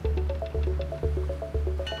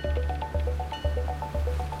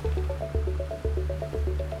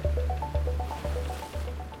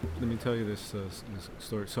tell you this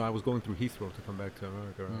story. So I was going through Heathrow to come back to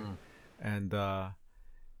America, right? And I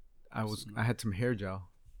had some hair gel.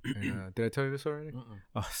 And, did I tell you this already?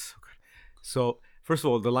 Oh, so good. So first of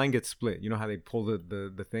all, the line gets split. You know how they pull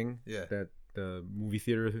the thing that the movie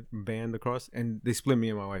theater band across, and they split me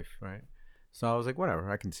and my wife, right? So I was like,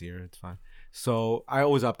 whatever, I can see her, it's fine. So I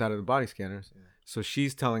always opt out of the body scanners. Yeah. So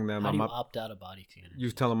she's telling them, how do you opt out of body scanners?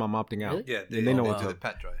 You tell them I'm opting out. Really? Yeah, they know what to do. The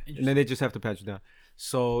pat dry, and then they just have to pat you down.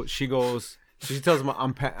 So she goes. She tells them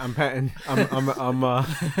I'm opting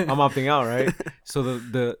out, right? So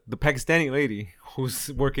the Pakistani lady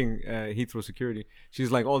who's working Heathrow security,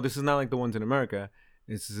 she's like, oh, this is not like the ones in America.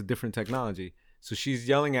 This is a different technology. So she's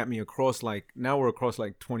yelling at me across now we're across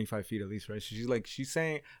 25 feet at least, right? So she's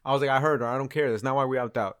saying, I was like, I heard her. I don't care. That's not why we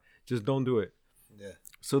opt out. Just don't do it. Yeah.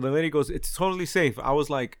 So the lady goes, it's totally safe. I was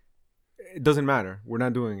like, it doesn't matter. We're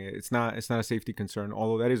not doing it. It's not a safety concern,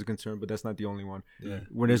 although that is a concern, but that's not the only one. Yeah.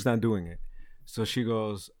 We're just not doing it. So she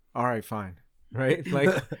goes, all right, fine. Right?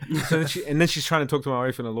 So then she's trying to talk to my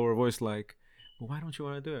wife in a lower voice, like, well, why don't you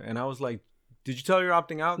want to do it? And I was like, did you tell her you're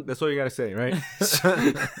opting out? That's all you got to say, right?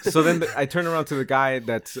 So then I turn around to the guy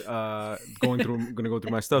that's going to go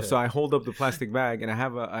through my stuff. Yeah. So I hold up the plastic bag, and I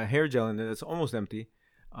have a hair gel in it that's almost empty.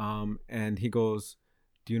 And he goes,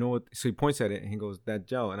 do you know what? So he points at it, and he goes, that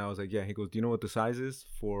gel. And I was like, yeah. He goes, do you know what the size is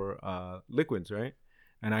for liquids, right?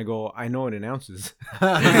 And I go, I know it in ounces.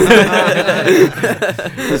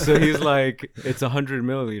 So he's like, it's 100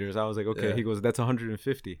 milliliters. I was like, okay. Yeah. He goes, that's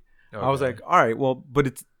 150. Okay. I was like, all right, well, but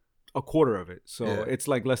it's a quarter of it. So it's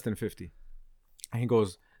like less than 50. And he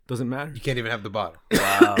goes, doesn't matter. You can't even have the bottle.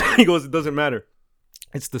 Wow. He goes, it doesn't matter.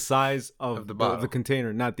 It's the size of the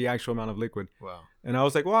container, not the actual amount of liquid. Wow. And I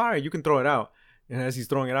was like, well, all right, you can throw it out. And as he's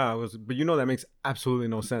throwing it out, I was, but that makes absolutely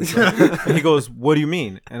no sense. Right? And he goes, what do you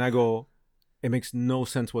mean? And I go, it makes no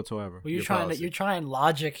sense whatsoever. Well, you're trying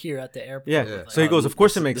logic here at the airport. Yeah. Like, so he goes, of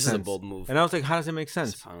course it makes sense. This is a bold move. And I was like, how does it make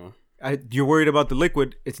sense? You're worried about the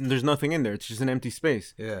liquid. There's nothing in there. It's just an empty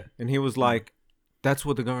space. Yeah. And he was like, that's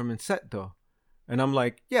what the government said, though. And I'm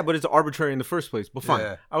like, yeah, but it's arbitrary in the first place. But fine.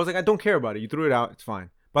 Yeah. I was like, I don't care about it. You threw it out. It's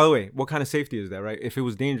fine. By the way, what kind of safety is that, right? If it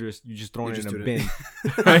was dangerous, you just throw it in a bin.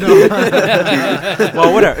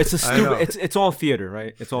 Well, whatever. It's a stupid. It's all theater,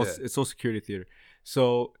 right? It's all security theater.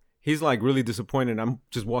 So he's like really disappointed. I'm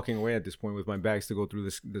just walking away at this point with my bags to go through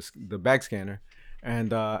the bag scanner,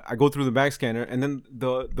 and I go through the bag scanner, and then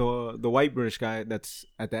the white British guy that's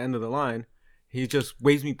at the end of the line, he just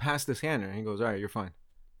waves me past the scanner, and he goes, "All right, you're fine."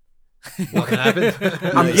 What happened?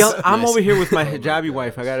 I'm over here with my hijabi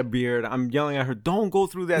wife. I got a beard. I'm yelling at her, "Don't go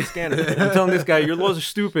through that scanner." I'm telling this guy, "Your laws are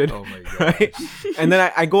stupid." Oh my god! Right? And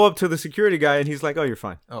then I go up to the security guy, and he's like, "Oh, you're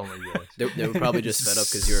fine." Oh my god! They were probably just fed up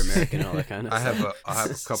because you're American and all that kind of stuff. I have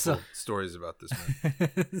a couple stories about this,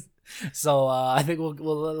 man. So I think we'll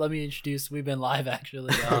let me introduce. We've been live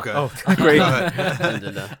actually. Okay. Oh, great.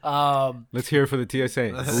 Let's hear it for the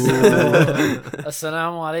TSA.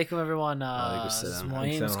 Assalamu alaikum, everyone. This is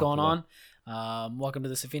Moeen. What's going on? Welcome to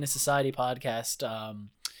the Safina Society podcast.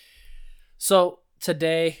 So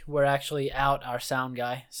today we're actually out. Our sound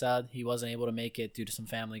guy, Saad, he wasn't able to make it due to some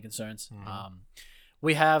family concerns. Mm-hmm.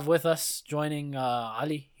 We have with us joining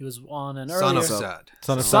Ali. He was on an earlier...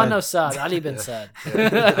 Son of Saad. Ali bin Saad.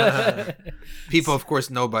 People, of course,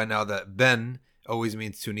 know by now that Ben always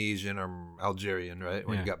means Tunisian or Algerian, right?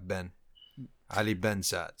 When you got Ben. Ali Ben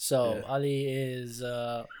Saad. So Ali is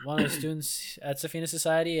one of the students at Safina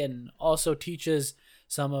Society and also teaches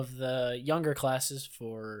some of the younger classes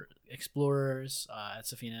for explorers at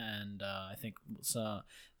Safina, and I think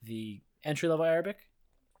the entry-level Arabic.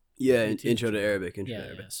 Yeah, intro to Arabic.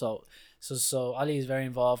 Yeah. So Ali is very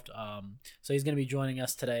involved. So he's going to be joining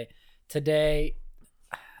us today.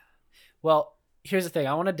 Well, here's the thing.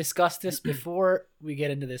 I want to discuss this before we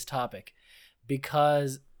get into this topic,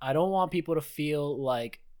 because I don't want people to feel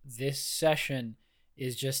like this session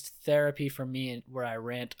is just therapy for me where I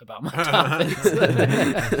rant about my topics.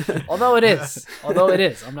 Although it is.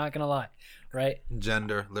 I'm not going to lie. Right?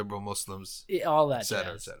 Gender, liberal Muslims, all that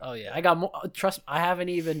jazz. Oh yeah, I got more. Trust, I haven't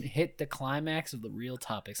even hit the climax of the real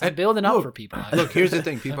topics. I'm building up for people. Look, here's the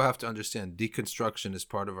thing: people have to understand deconstruction is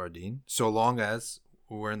part of our deen, so long as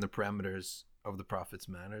we're in the parameters of the Prophet's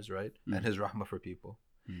manners, right, and his rahmah for people.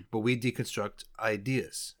 But we deconstruct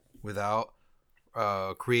ideas without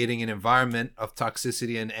creating an environment of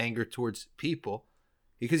toxicity and anger towards people,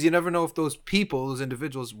 because you never know if those people, those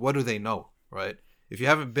individuals, what do they know, right? If you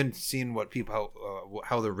haven't been seeing what people,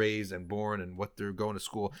 how they're raised and born and what they're going to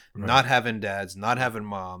school, right. Not having dads, not having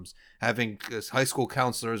moms, having high school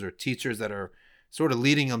counselors or teachers that are sort of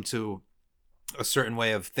leading them to a certain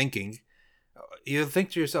way of thinking, you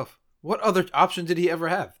think to yourself, What other option did he ever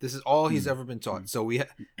have? This is all he's ever been taught. So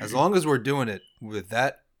as long as we're doing it with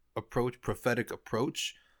that approach, prophetic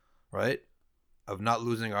approach, right, of not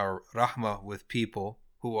losing our rahmah with people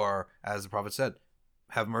who are, as the Prophet said,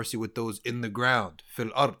 have mercy with those in the ground,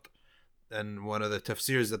 fil ard. And one of the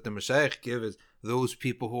tafsirs that the mashayikh give is those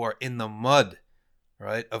people who are in the mud,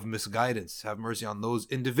 right, of misguidance. Have mercy on those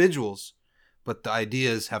individuals, but the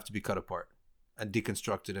ideas have to be cut apart and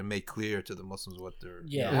deconstructed and made clear to the Muslims what they're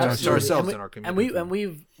to ourselves and our community. And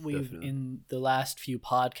we've in the last few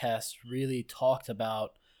podcasts really talked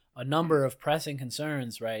about a number of pressing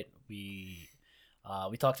concerns, right? We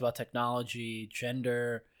talked about technology,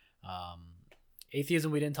 gender,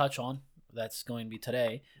 atheism. We didn't touch on. That's going to be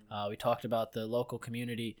today. We talked about the local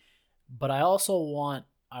community, but I also want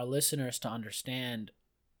our listeners to understand,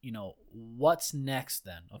 what's next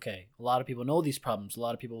then? Okay, a lot of people know these problems. A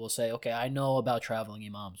lot of people will say, okay, I know about traveling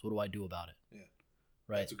imams. What do I do about it? Yeah,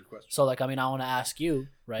 right. That's a good question. So, I want to ask you,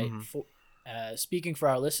 right? Speaking for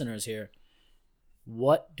our listeners here,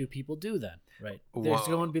 what do people do then? Right? There's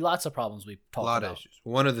going to be lots of problems we've talked about. A lot of issues.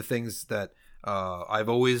 One of the things that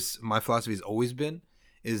my philosophy has always been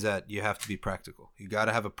is that you have to be practical. You got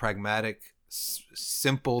to have a pragmatic,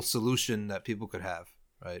 simple solution that people could have,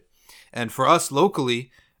 right? And for us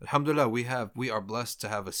locally, alhamdulillah, we are blessed to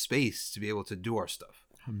have a space to be able to do our stuff,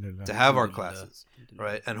 to have our classes,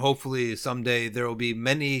 right? And hopefully someday there will be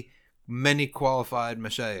many, many qualified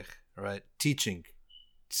mashayikh, right, teaching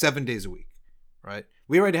 7 days a week, right?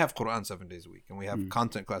 We already have Quran 7 days a week, and we have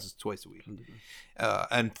content classes twice a week,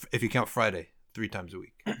 and if you count Friday, 3 times a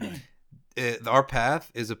week. Our path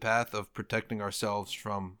is a path of protecting ourselves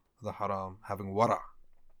from the haram, having wara',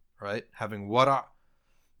 right? Having wara'.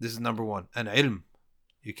 This is number one. And ilm.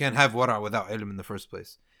 You can't have wara' without ilm in the first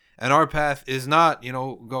place. And our path is not,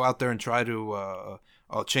 go out there and try to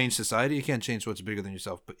change society. You can't change what's bigger than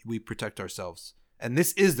yourself, but we protect ourselves. And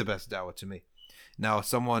this is the best da'wah to me. Now,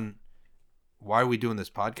 why are we doing this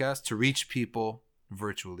podcast? To reach people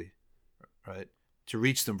virtually, right? To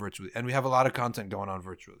reach them virtually. And we have a lot of content going on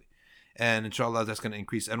virtually. And inshallah, that's going to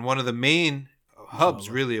increase. And one of the main hubs,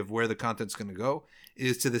 really, of where the content's going to go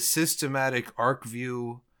is to the systematic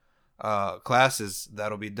ArcView classes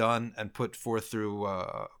that'll be done and put forth through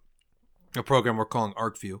a program we're calling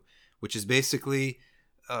ArcView, which is basically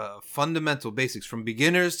fundamental basics from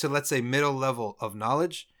beginners to, let's say, middle level of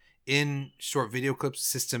knowledge in short video clips.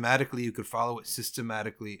 Systematically, you could follow it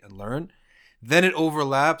systematically and learn. Then it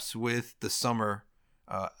overlaps with the summer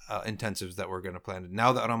intensives that we're going to plan.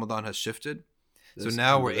 Now that Ramadan has shifted, so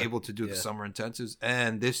now we're able to do the summer intensives.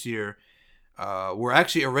 And this year, we're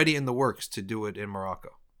actually already in the works to do it in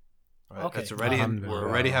Morocco. Right? Okay. That's already we're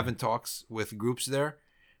already having talks with groups there,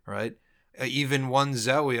 right? Even one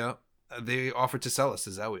Zawiya, they offered to sell us a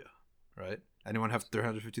Zawiya, right? Anyone have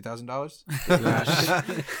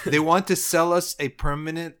 $350,000? They want to sell us a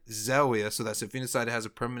permanent Zawiya so that Safina Saida has a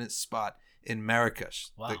permanent spot in Marrakesh.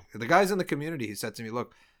 Wow. The guys in the community, he said to me,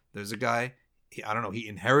 look, there's a guy, he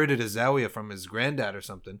inherited a Zawiya from his granddad or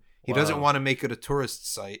something. He doesn't want to make it a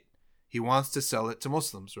tourist site. He wants to sell it to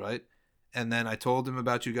Muslims, right? And then I told him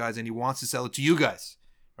about you guys, and he wants to sell it to you guys,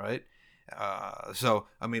 right?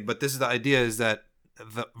 But this is the idea, is that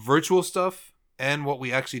the virtual stuff and what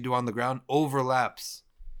we actually do on the ground overlaps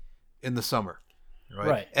in the summer,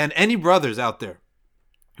 right? And any brothers out there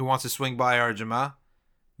who wants to swing by our Jama'ah,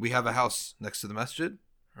 we have a house next to the masjid,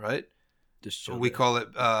 right? We call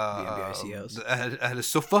it the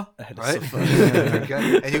Sufa, right?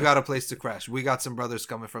 Okay? And you got a place to crash. We got some brothers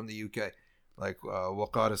coming from the UK. Like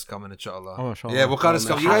Waqar is coming, inshallah. Oh, inshallah. Yeah, Waqar is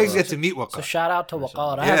coming. You guys get to meet Waqar. So shout out to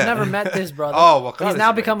Waqar. I have never met this brother. Oh, Waqar. He's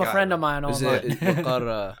now become a friend of mine.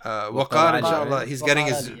 Waqar, inshallah, he's getting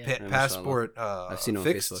his passport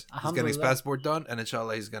fixed. He's getting his passport done, and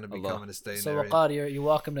inshallah, he's going to be coming to stay in there. So Waqar, you're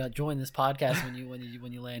welcome to join this podcast when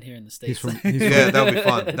you land here in the States. That'll be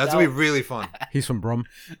fun. That's going to be really fun. He's from Brum.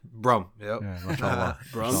 Yep. Yeah,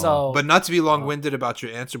 Brum. But not to be long-winded about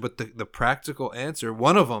your answer, but the practical answer,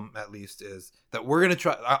 one of them at least, is that we're going to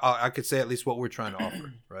try. I could say at least what we're trying to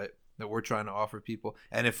offer, right? That we're trying to offer people.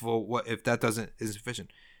 And if that isn't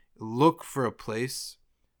sufficient, look for a place,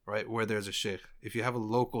 right, where there's a sheikh. If you have a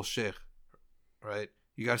local sheikh, right,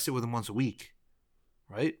 you got to sit with him once a week,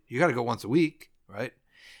 right? You got to go once a week, right?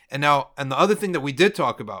 And the other thing that we did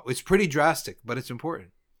talk about, it's pretty drastic, but it's important.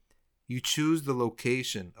 You choose the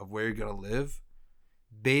location of where you're going to live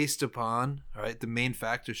based upon, all right, the main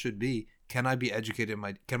factor should be, can I be educated?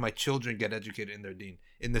 Can my children get educated in their deen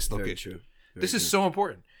in this location? This is so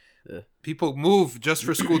important. Yeah. People move just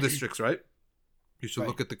for school districts, right? You should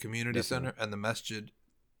look at the community center and the masjid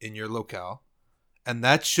in your locale, and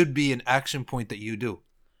that should be an action point that you do.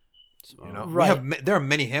 You know, Right. there are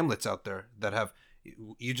many hamlets out there that have.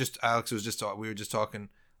 Alex was just we were just talking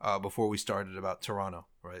before we started about Toronto,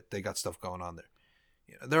 right? They got stuff going on there.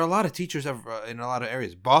 There are a lot of teachers in a lot of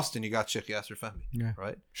areas. Boston, you got Sheikh Yasser Fahmy,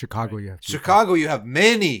 right? Chicago, Right. you have Chicago, you have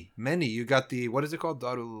many. You got the what is it called?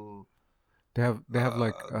 Darul. They have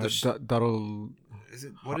like Darul. Is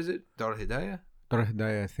it what is it? Darul Hidayah. Darul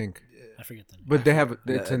Hidayah, I think. I forget the name. But they have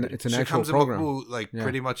it's an Sheikh actual Hamza program. Maqbool,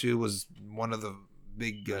 pretty much he was one of the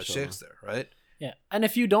big sheikhs there, right? Yeah, and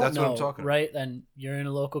if you don't That's what I'm know, talking about. right, and you're in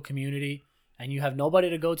a local community and you have nobody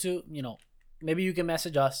to go to, maybe you can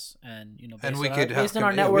message us and And we based could on our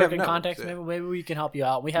we network have and networks, context, yeah. maybe we can help you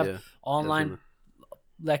out. We have Yeah, online definitely.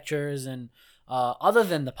 lectures and other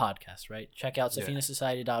than the podcast, right? Check out Yeah.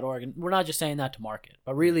 safinasociety.org, and we're not just saying that to market,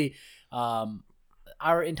 but really,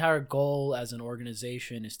 our entire goal as an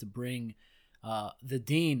organization is to bring the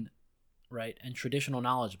deen, right, and traditional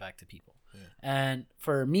knowledge back to people. Yeah. And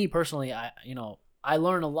for me personally, I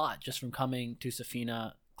learn a lot just from coming to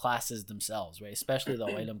Safina classes themselves, right? Especially the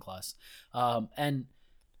ilm class. And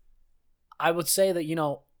I would say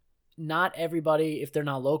that, not everybody, if they're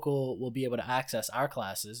not local, will be able to access our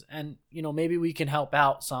classes. And, maybe we can help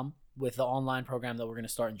out some with the online program that we're going to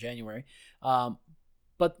start in January.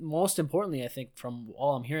 But most importantly, I think from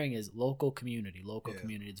all I'm hearing is local community.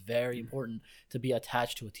 It's very important to be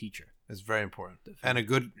attached to a teacher. It's very important. And a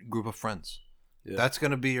good group of friends. Yeah. That's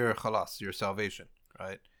going to be your khalas, your salvation,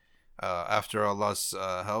 right? After Allah's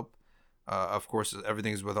help. Of course,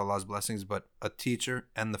 everything is with Allah's blessings, but a teacher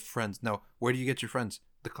and the friends. Now, where do you get your friends?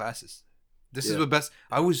 The classes. This is Yeah. the best.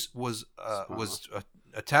 I was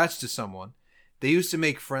attached to someone. They used to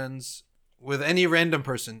make friends with any random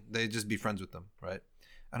person. They'd just be friends with them, right?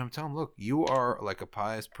 And I'm telling them, look, you are like a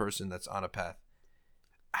pious person that's on a path.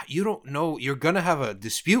 You don't know, you're gonna have a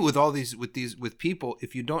dispute with with people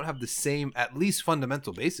if you don't have the same at least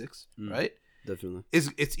fundamental basics, right? Definitely.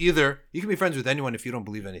 It's either you can be friends with anyone if you don't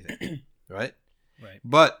believe anything, right? Right.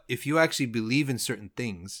 But if you actually believe in certain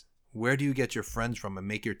things, where do you get your friends from and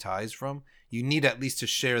make your ties from? You need at least to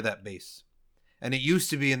share that base. And it used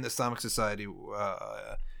to be in the Islamic society,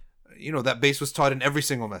 that base was taught in every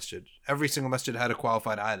single masjid. Every single masjid had a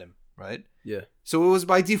qualified alim, right? Yeah. So it was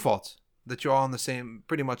by default that you're all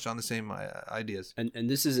pretty much on the same ideas. And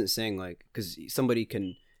this isn't saying like, because somebody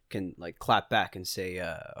can like clap back and say,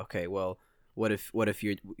 okay, well, what if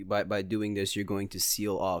you're by doing this you're going to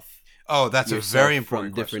seal off? Oh, that's a yourself very from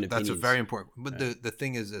important different question. That's a opinions. very important. But the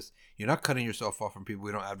thing is this: you're not cutting yourself off from people.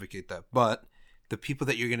 We don't advocate that. But the people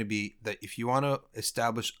that you're going to be, that if you want to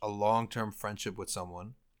establish a long-term friendship with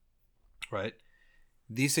someone, right?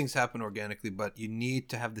 These things happen organically, but you need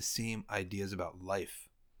to have the same ideas about life.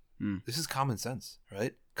 This is common sense,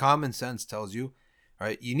 right? Common sense tells you,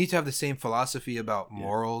 right? You need to have the same philosophy about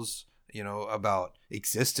morals, about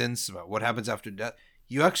existence, about what happens after death.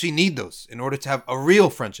 You actually need those in order to have a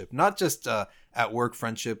real friendship, not just at work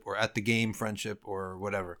friendship or at the game friendship or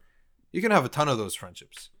whatever. You can have a ton of those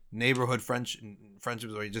friendships, neighborhood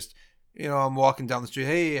friendships where you just, I'm walking down the street.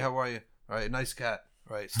 Hey, how are you? All right, nice cat.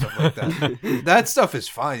 Right, stuff like that. That stuff is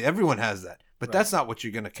fine. Everyone has that, but that's not what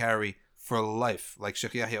you're gonna carry for life. Like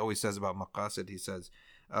Sheikh Yahya always says about maqasid. He says,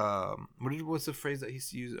 what's the phrase that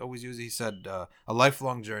he always uses? He said, a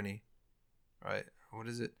lifelong journey. Right? What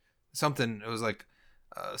is it? Something. It was like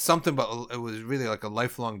something, but it was really like a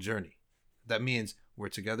lifelong journey. That means we're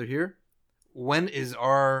together here. When is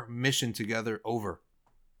our mission together over?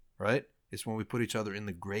 Right? It's when we put each other in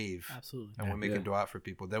the grave. Absolutely. And we make a dua for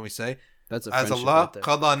people. Then we say, That's a as friendship Allah right there.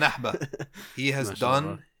 qada nahba, He has Mashallah.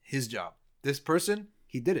 done His job. This person,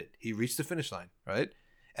 he did it. He reached the finish line, right?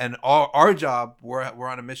 And our job, we're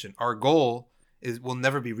on a mission. Our goal will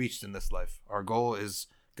never be reached in this life. Our goal is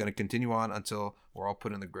going to continue on until we're all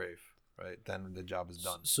put in the grave, right? Then the job is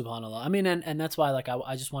done. Subhanallah. I mean, and that's why, like,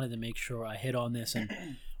 I just wanted to make sure I hit on this, and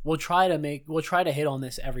we'll try to hit on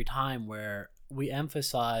this every time where we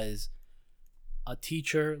emphasize a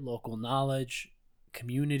teacher, local knowledge,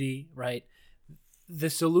 community, right? The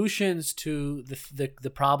solutions to the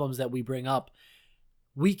problems that we bring up,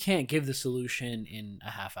 we can't give the solution in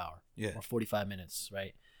a half hour or 45 minutes,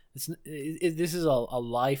 right? This is a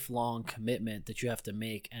lifelong commitment that you have to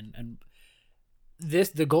make, and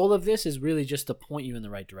the goal of this is really just to point you in the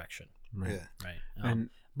right direction. Right. Yeah. Right.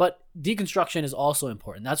 But deconstruction is also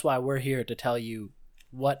important. That's why we're here to tell you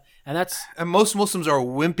And most Muslims are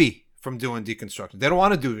wimpy from doing deconstruction. They don't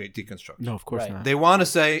want to do deconstruction. No, of course Right. not. They want to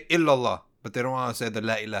say illallah, but they don't want to say the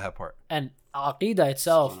la ilaha part. and Aqidah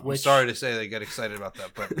itself, I'm which sorry to say they get excited about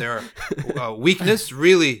that, but their weakness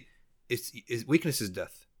really weakness is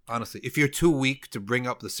death. Honestly, if you're too weak to bring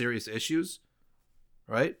up the serious issues,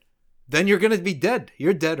 right, then you're going to be dead.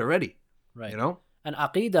 You're dead already. Right. You know? And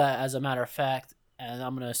aqidah, as a matter of fact, and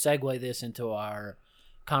I'm going to segue this into our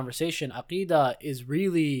conversation, aqidah is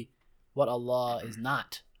really what Allah is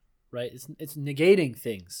not, right? It's negating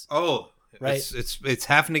things. Oh, right. It's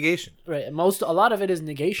half negation. Right. A lot of it is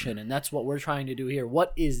negation, and that's what we're trying to do here.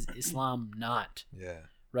 What is Islam not? Yeah.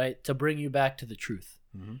 Right? To bring you back to the truth.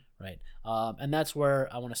 Mm-hmm. Right. And that's where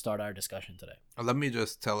I want to start our discussion today. Let me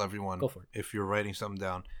just tell everyone, Go for it. if you're writing something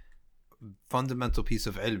down, fundamental piece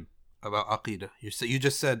of ilm about aqidah. You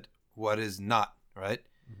just said what is not, right?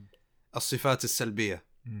 As-sifat al-salbiyah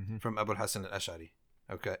from Abu al-Hasan al-Ash'ari.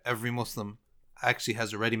 Okay, every Muslim actually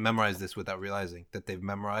has already memorized this without realizing that they've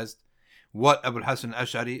memorized what Abu al-Hasan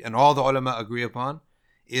al-Ash'ari and all the ulama agree upon.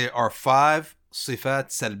 Are 5 sifat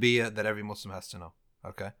salbiyah that every Muslim has to know.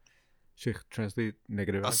 Okay. Sheikh, translate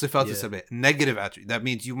negative. As-sifat al-salbiyah, negative attribute. That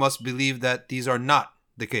means you must believe that these are not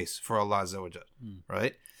the case for Allah Azza wa Jal,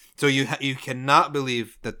 right? So you cannot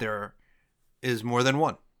believe that there is more than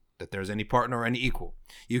one, that there's any partner or any equal.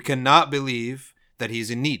 You cannot believe that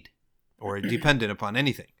he's in need or dependent upon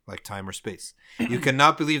anything like time or space. You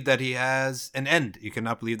cannot believe that he has an end. You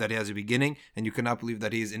cannot believe that he has a beginning, and you cannot believe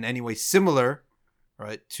that he is in any way similar,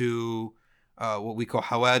 right, to what we call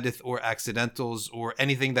hawadith or accidentals or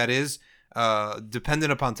anything that is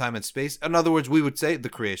dependent upon time and space. In other words, we would say the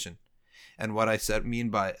creation. And what I mean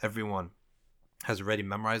by everyone has already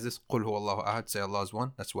memorized this. Qul huwa Allahu ahad, say Allah is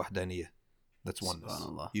one. That's wahdaniyah. That's oneness.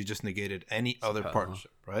 You just negated any other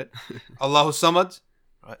partnership, right? Allahu samad,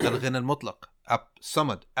 right? Al-ghina al-mutlaq.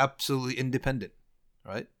 Samad, absolutely independent,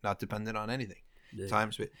 right? Not dependent on anything. Yeah.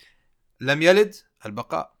 Time, space. Lam yalid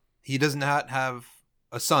al-baqa. He does not have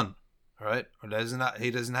a son, right? Or he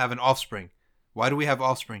doesn't have an offspring. Why do we have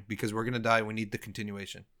offspring? Because we're going to die. We need the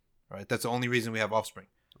continuation, right? That's the only reason we have offspring.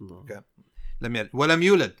 Okay. Lam yalid. Wa lam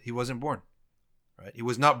yulad. He wasn't born. Right? He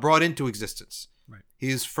was not brought into existence. Right. He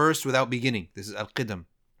is first without beginning. This is al-qidam,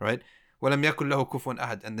 right? وَلَمْ يَكُنْ لَهُ كُفُوًا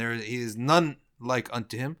أَحَدٍ, and he is none like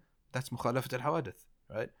unto him. That's مُخَالَفَةُ الْحَوَادِث,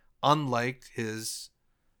 right? Unlike his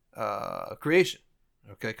creation.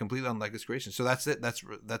 Okay, completely unlike his creation. So that's it.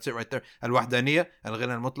 That's it right there. Al-wahdaniyah,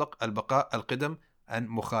 al-ghina al-mutlaq, al-baqa, al-qidam, and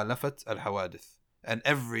مُخَالَفَةُ الْحَوَادِث. And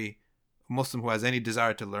every Muslim who has any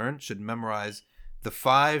desire to learn should memorize the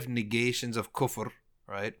 5 negations of kufr,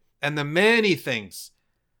 right? And the many things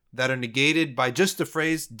that are negated by just the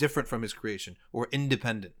phrase different from his creation or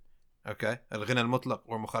independent. Okay? Al-ghina al-mutlaq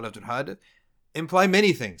or mukhalafat al-hadith imply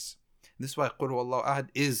many things. This is why Qul huwa Allahu ahad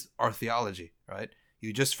is our theology, right?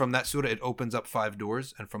 You just, from that surah, it opens up 5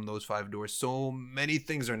 doors, and from those 5 doors, so many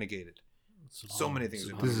things are negated. So many things are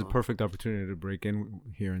negated. This is a perfect opportunity to break in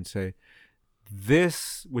here and say,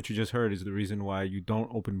 this, what you just heard, is the reason why you don't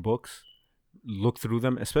open books, look through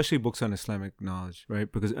them, especially books on Islamic knowledge,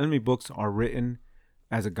 right? Because ilmi books are written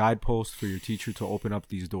as a guidepost for your teacher to open up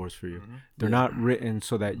these doors for you. They're not written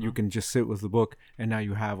so that you can just sit with the book and now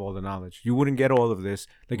you have all the knowledge. You wouldn't get all of this.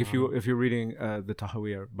 Like if you're reading the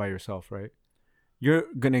Tahawiyah by yourself, right? You're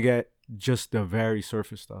gonna get just the very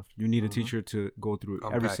surface stuff. You need a teacher to go through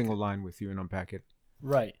every single line with you and unpack it.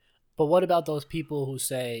 Right. But what about those people who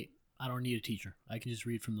say, I don't need a teacher, I can just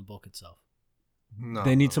read from the book itself? No,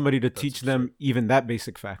 they need somebody to teach them even that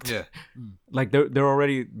basic fact. Yeah. Like they're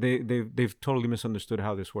already they've totally misunderstood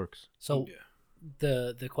how this works. So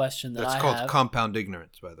the question that that's I called have, compound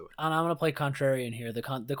ignorance, by the way. and I'm going to play contrarian here.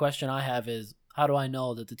 The question I have is, how do I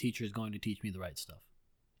know that the teacher is going to teach me the right stuff?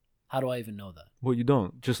 How do I even know that? Well, you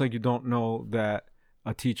don't. Just like you don't know that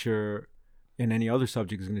a teacher in any other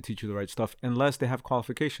subject is going to teach you the right stuff unless they have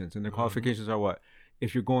qualifications. And their qualifications are what?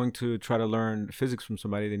 If you're going to try to learn physics from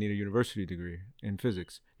somebody, they need a university degree in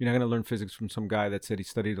physics. You're not going to learn physics from some guy that said he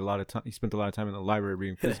studied a lot of time. He spent a lot of time in the library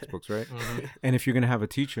reading physics books, right? And if you're going to have a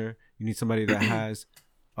teacher, you need somebody that has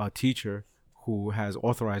a teacher who has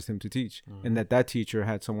authorized him to teach, and that teacher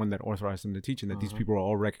had someone that authorized him to teach, and that these people are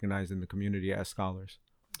all recognized in the community as scholars.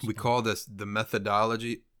 We call this the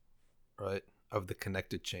methodology, right, of the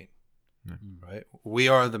connected chain, right? We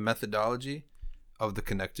are the methodology of the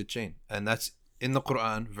connected chain, and that's in the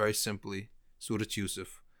Quran, very simply, Surah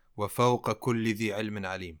Yusuf, وَفَوْقَ كُلِّ ذِي عِلْمٍ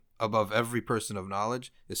عَلِيمٍ. Above every person of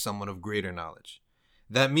knowledge is someone of greater knowledge.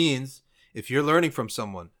 That means if you're learning from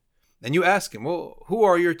someone and you ask him, well, who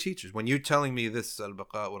are your teachers? When you're telling me this,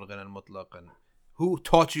 al-baqa wal-ghina al-mutlaq, and who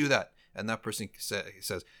taught you that? And that person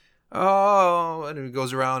says, oh, and he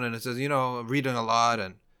goes around and it says, I'm reading a lot.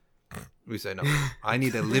 And we say, no, I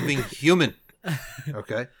need a living human.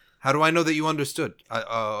 Okay? How do I know that you understood?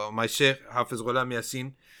 My Sheikh, Hafiz Ghulam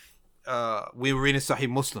Yasin, we were reading Sahih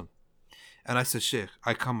Muslim. And I said, Sheikh,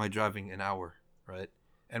 I come by driving an hour, right?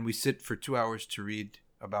 And we sit for 2 hours to read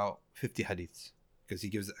about 50 hadiths. because he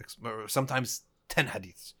gives sometimes 10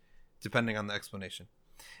 hadiths, depending on the explanation.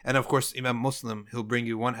 And of course, Imam Muslim, he'll bring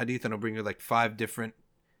you one hadith and he'll bring you like 5 different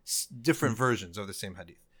versions of the same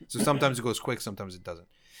hadith. So sometimes it goes quick, sometimes it doesn't.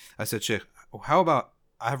 I said, Sheikh, how about,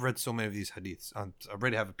 I've read so many of these hadiths. I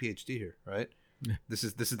already have a PhD here, right? Yeah. This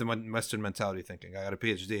is the Western mentality thinking. I got a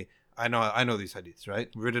PhD. I know these hadiths, right?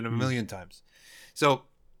 I've read it a million times. So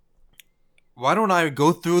why don't I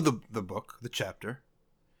go through the book, the chapter,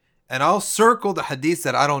 and I'll circle the hadiths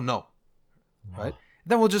that I don't know, right?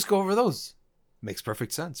 Then we'll just go over those. Makes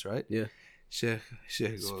perfect sense, right? Yeah. Sheikh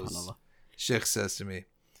says to me,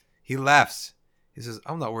 he laughs. He says,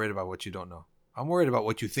 I'm not worried about what you don't know. I'm worried about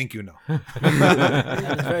what you think you know.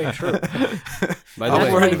 That is very true. By the way,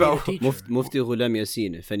 I'm worried about Mufti Ghulam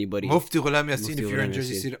Yassin, if anybody. Mufti Ghulam Yassin, if you're in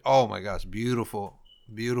Jersey City. Oh my gosh, beautiful,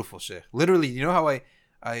 beautiful Sheikh. Literally, you know how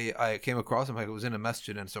I came across him? I was in a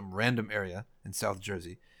masjid in some random area in South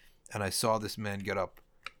Jersey, and I saw this man get up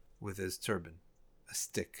with his turban, a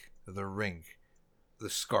stick, the ring, the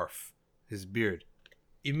scarf, his beard.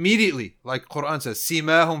 Immediately, like Quran says,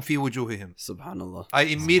 "Simahum fi wujuhihim." Subhanallah. I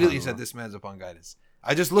immediately said, "This man's upon guidance."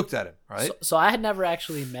 I just looked at him, right? So I had never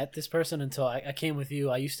actually met this person until I came with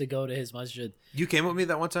you. I used to go to his masjid. You came with me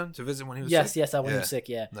that one time to visit when he was sick? Yes, when he was sick,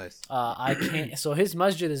 yeah. Nice. I can't. So his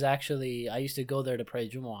masjid is actually, I used to go there to pray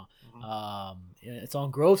Jumu'ah. It's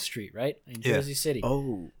on Grove Street, right? In Jersey City.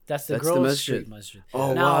 Oh. That's the Grove Street masjid.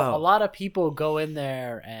 Oh, now, wow. a lot of people go in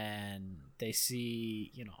there and they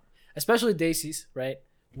see, especially Desis, right?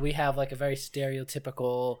 We have like a very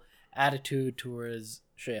stereotypical attitude towards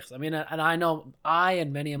sheikhs. I mean, and I know I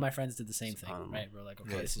and many of my friends did the same thing, right? We're like,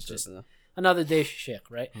 okay, this is just another Deshi sheikh,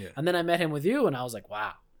 right? Yeah. And then I met him with you, and I was like,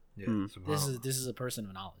 wow, this is a person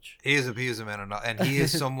of knowledge. He is a man of knowledge, and he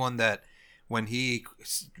is someone that when he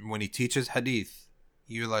teaches hadith,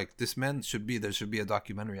 you're like, there should be a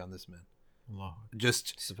documentary on this man. Allah.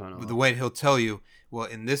 Just the way he'll tell you, well,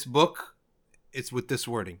 in this book, it's with this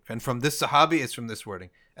wording, and from this Sahabi, it's from this wording,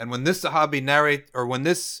 and when this Sahabi when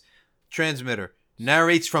this transmitter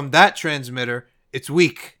narrates from that transmitter, it's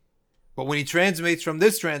weak, but when he transmits from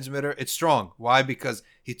this transmitter, it's strong. Why? Because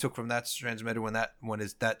he took from that transmitter when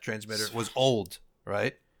that transmitter was old,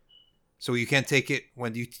 right? So you can't take it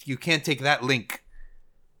when you can't take that link,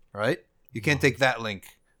 right? You can't take that link,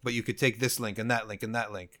 but you could take this link and that link and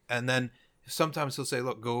that link, and then sometimes he'll say,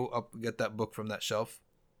 look, go up, get that book from that shelf,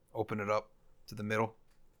 open it up to the middle,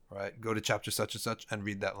 right? Go to chapter such and such and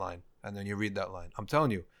read that line. And then you read that line. I'm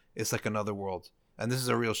telling you, it's like another world. And this is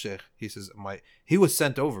a real sheikh. He says, he was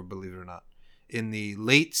sent over, believe it or not. In the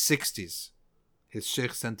late 60s, his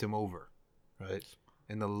sheikh sent him over, right?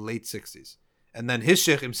 In the late 60s. And then his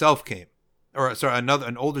sheikh himself came.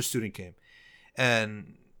 An older student came.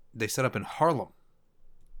 And they set up in Harlem.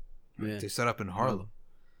 Yeah. They set up in Harlem,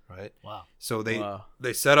 right? Wow. So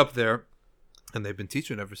they set up there. And they've been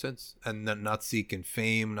teaching ever since, and then not seeking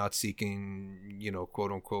fame, not seeking,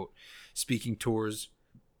 quote unquote, speaking tours,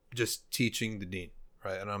 just teaching the deen,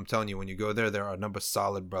 right? And I'm telling you, when you go there are a number of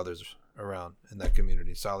solid brothers around in that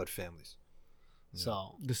community, solid families. Yeah.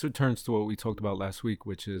 So this returns to what we talked about last week,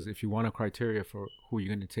 which is if you want a criteria for who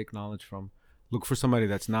you're going to take knowledge from, look for somebody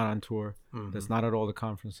that's not on tour, that's not at all the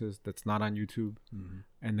conferences, that's not on YouTube,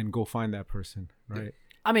 and then go find that person, right?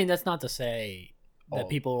 I mean, that's not to say that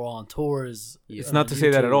people are on tours. It's not to say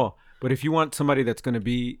that at all. But if you want somebody that's going to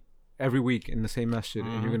be every week in the same masjid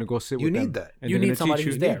and you're going to go sit with them. You need that. And you need somebody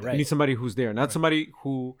who's there, right? You need somebody who's there. Not somebody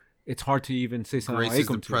who it's hard to even say salam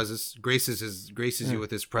alaikum to. Graces you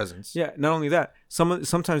with his presence. Yeah, not only that.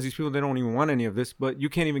 Sometimes these people, they don't even want any of this, but you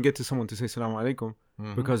can't even get to someone to say salam alaikum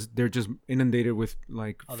because they're just inundated with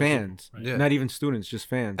like fans. Right? Yeah. Not even students, just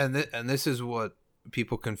fans. And this is what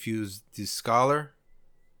people confuse the scholar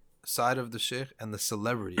side of the sheikh and the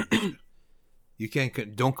celebrity of the sheikh. You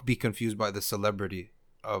don't be confused by the celebrity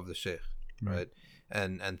of the sheikh, right?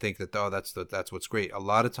 And think that that's what's great. A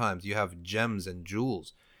lot of times you have gems and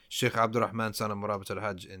jewels. Sheikh Abdurrahman Sana Murabat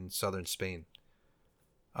al-Hajj in southern Spain.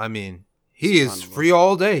 I mean, he is free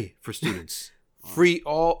all day for students.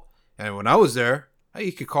 And when I was there,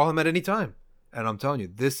 you could call him at any time. And I'm telling you,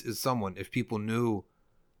 this is someone, if people knew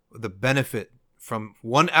the benefit from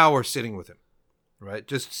 1 hour sitting with him, right?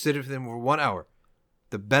 Just sit with him for 1 hour.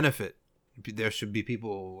 The benefit, there should be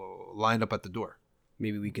people lined up at the door.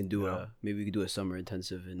 Maybe we can do a summer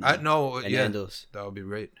intensive in Andos. That would be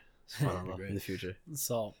great. In the future.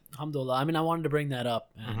 So, alhamdulillah. I mean, I wanted to bring that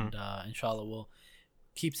up, and inshallah, we'll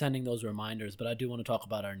keep sending those reminders. But I do want to talk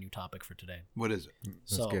about our new topic for today. What is it?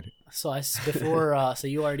 Let's get it. So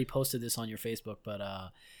you already posted this on your Facebook, but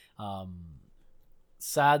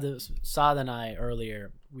Saad and I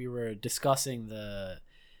earlier, we were discussing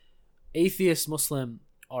atheist Muslim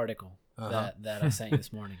article that I sent you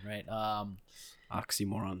this morning, right?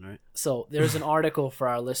 Oxymoron, right? So there's an article for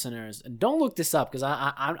our listeners, and don't look this up because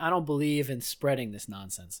I don't believe in spreading this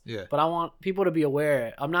nonsense. Yeah. But I want people to be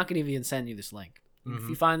aware. I'm not going to even send you this link. If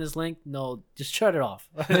you find this link, no, just shut it off.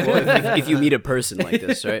 Well, if you meet a person like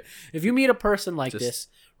this, right? If you meet a person like Just this,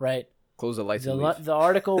 right? Close the lights and leave. The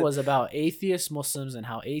article was about atheist Muslims and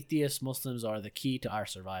how atheist Muslims are the key to our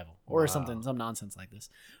survival, or some nonsense like this,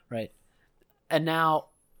 right? And now,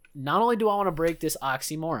 not only do I want to break this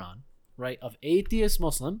oxymoron, right, of atheist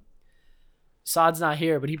Muslim, Saad's not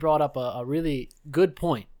here, but he brought up a really good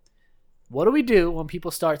point. What do we do when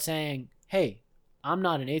people start saying, "Hey, I'm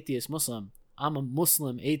not an atheist Muslim, I'm a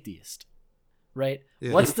Muslim atheist"? Right?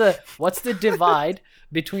 Yeah. What's the divide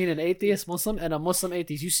between an atheist Muslim and a Muslim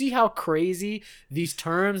atheist? You see how crazy these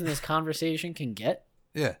terms and this conversation can get?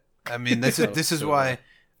 Yeah. I mean, this is why,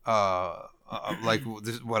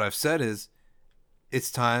 what I've said is, it's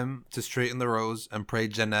time to straighten the rows and pray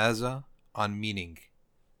janazah on meaning,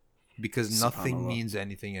 because nothing means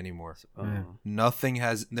anything anymore. There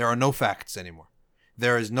are no facts anymore.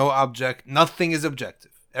 There is no object. Nothing is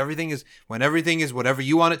objective. Everything is whatever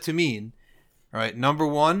you want it to mean. All right. Number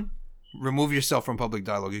one, remove yourself from public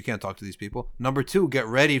dialogue. You can't talk to these people. Number two, get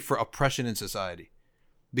ready for oppression in society,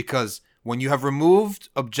 because when you have removed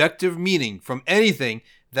objective meaning from anything,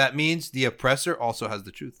 that means the oppressor also has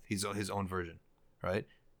the truth. He's his own version. Right?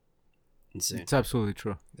 Insane. It's absolutely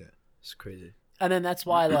true. Yeah. It's crazy. And then that's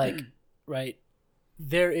why, right,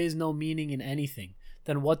 there is no meaning in anything.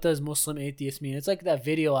 Then what does Muslim atheist mean? It's like that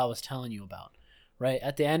video I was telling you about, right?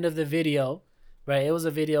 At the end of the video, right, it was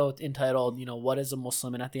a video entitled, what is a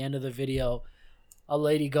Muslim? And at the end of the video, a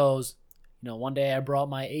lady goes, one day I brought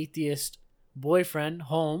my atheist boyfriend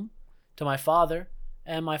home to my father,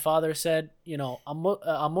 and my father said,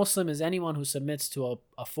 a Muslim is anyone who submits to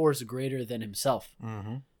a force greater than himself.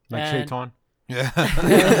 Mm-hmm. Like Shaitan. Yeah.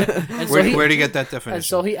 So where do you get that definition? And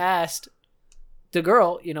so he asked the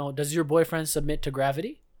girl, does your boyfriend submit to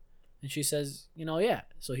gravity? And she says, yeah.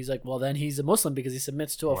 So he's like, well, then he's a Muslim because he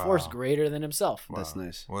submits to a force greater than himself. Wow. That's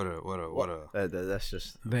nice. What a. That's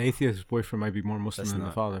just The atheist boyfriend might be more Muslim than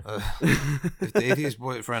the father. If the atheist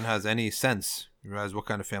boyfriend has any sense, you realize what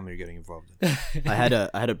kind of family you're getting involved in. I had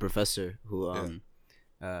a professor who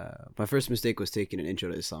my first mistake was taking an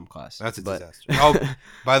intro to Islam class. That's a disaster. Oh,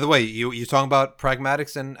 by the way, you're talking about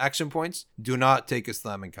pragmatics and action points. Do not take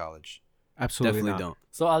Islam in college. Absolutely Definitely not. don't.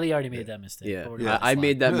 So Ali already made that mistake. Yeah. I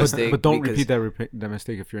made that mistake. But don't repeat that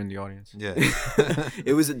mistake if you're in the audience. Yeah.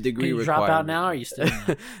 It was a degree Can you requirement. drop out now, or are you still in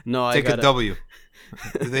that? No, Take a W.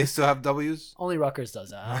 Do they still have W's? Only Rutgers does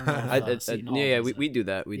that. I don't know if, Seton Hall does that. we do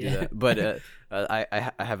that. We do that. But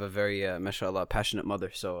I have a very mashallah passionate mother,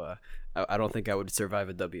 so I don't think I would survive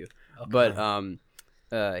a W. Okay. But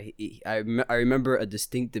I remember a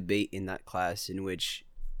distinct debate in that class in which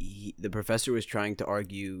the professor was trying to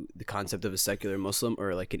argue the concept of a secular Muslim,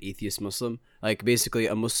 or like an atheist Muslim, like basically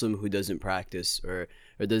a Muslim who doesn't practice or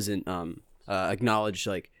doesn't acknowledge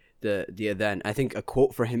like the adhan. I think a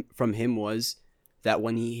quote from him was that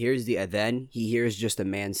when he hears the adhan, he hears just a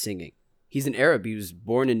man singing. He's an Arab. He was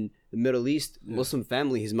born in the Middle East, Muslim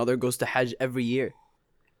family. His mother goes to Hajj every year.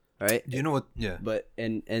 All right. Do you know what? Yeah. But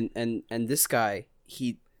and this guy,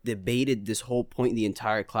 he debated this whole point the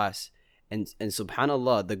entire class. And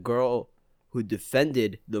subhanallah, the girl who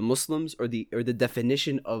defended the Muslims or the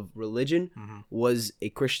definition of religion was a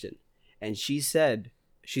Christian, and she said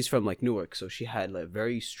she's from like Newark, so she had like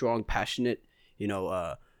very strong, passionate,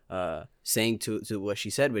 saying to what she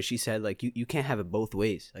said. But she said like you can't have it both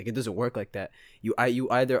ways. Like it doesn't work like that. You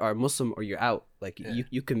either are Muslim or you're out. Like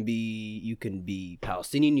you can be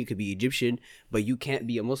Palestinian, you could be Egyptian, but you can't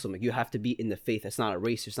be a Muslim. Like you have to be in the faith. It's not a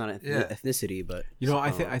race. It's not an ethnicity. But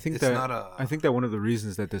I think that one of the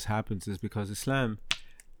reasons that this happens is because Islam,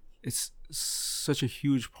 it's such a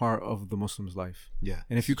huge part of the Muslim's life. Yeah.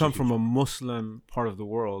 And if you come from a Muslim part of the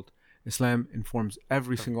world, Islam informs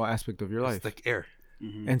every single aspect of your life. It's like air.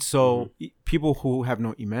 And so people who have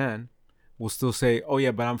no iman will still say, oh yeah,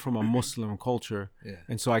 but I'm from a Muslim culture. Yeah.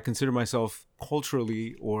 And so I consider myself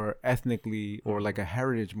culturally or ethnically or like a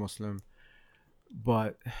heritage Muslim.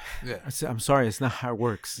 But I'm sorry, it's not how it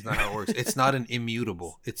works. It's not how it works. It's not an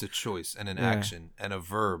immutable. It's a choice and an action and a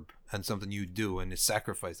verb and something you do, and it's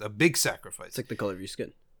sacrifice, a big sacrifice. It's like the color of your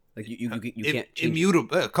skin. Like you can't change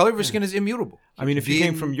immutable. Color of your skin is immutable. I mean, if you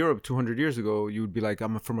came from Europe 200 years ago, you would be like,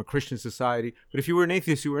 I'm from a Christian society. But if you were an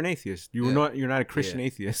atheist, you were an atheist. You're not a Christian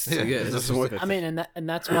atheist. It doesn't work. I mean, and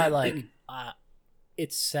that's why like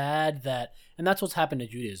it's sad that, and that's what's happened to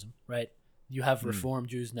Judaism, right? You have Reform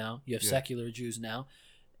Jews now, you have secular Jews now,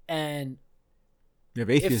 and You have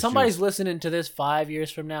atheist If somebody's Jews. listening to this 5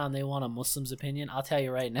 years from now and they want a Muslim's opinion, I'll tell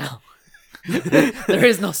you right now, there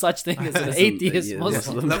is no such thing as an atheist yeah,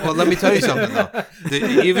 Muslim. Well, let me tell you something though.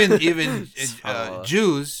 Even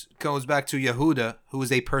Jews goes back to Yehuda, who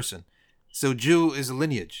is a person. So Jew is a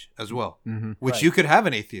lineage as well, which Right. you could have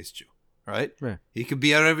an atheist Jew, right? Right. He could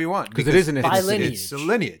be whatever you want Because it is an By ethnicity. lineage. It's a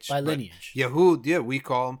lineage. By Right. lineage. Yahud, yeah, we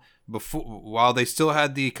call them before while they still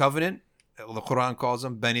had the covenant. The Quran calls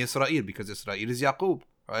them Bani Israel because Israel is Yaqub,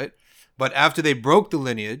 right? But after they broke the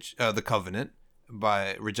lineage, the covenant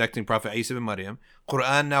by rejecting Prophet Isa bin Maryam,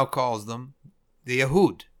 Quran now calls them the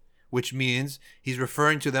Yahud, which means he's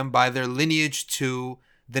referring to them by their lineage to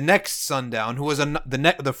the next son down, who was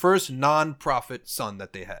the first non-prophet son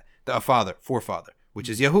that they had, the forefather, which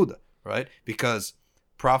is Yehuda, right? Because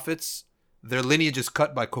prophets, their lineage is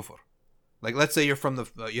cut by kufr. Like, let's say you're from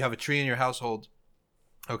you have a tree in your household.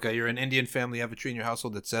 Okay, you're an Indian family. You have a tree in your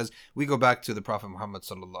household that says we go back to the Prophet Muhammad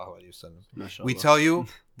sallallahu alaihi wasallam. Mashallah. We tell you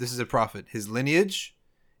this is a prophet. His lineage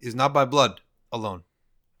is not by blood alone.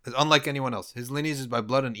 It's unlike anyone else. His lineage is by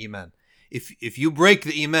blood and iman. If you break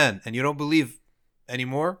the iman and you don't believe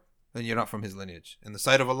anymore, then you're not from his lineage. In the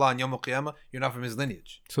sight of Allah on Yawm al-Qiyamah, you're not from his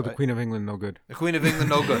lineage. So the right? Queen of England, no good. The Queen of England,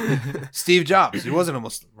 no good. Steve Jobs, he wasn't a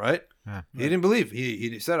Muslim, right? Yeah. He didn't believe.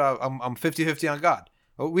 He said, I'm 50-50 on God.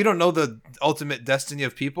 Well, we don't know the ultimate destiny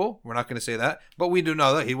of people. We're not going to say that. But we do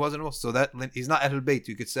know that he wasn't a Muslim. So that he's not Ahlul Bayt.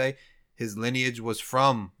 You could say his lineage was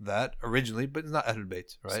from that originally, but it's not Ahlul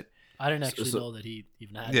Bayt, right? I didn't actually know that he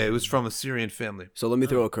even had. Yeah, it was from a Syrian family, So let me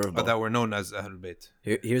throw a but curveball. that were known as Ahlul Bayt.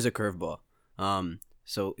 Here's a curveball.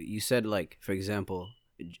 So you said, like, for example,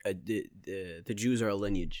 the Jews are a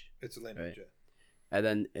lineage, It's a lineage,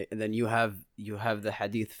 and then you have the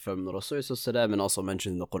hadith from the Rasul sallallahu and also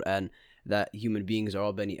mentioned in the Quran that human beings are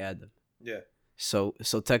all Bani Adam. Yeah. So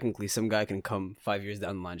technically, some guy can come 5 years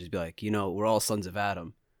down the line and just be like, we're all sons of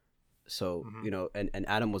Adam. So and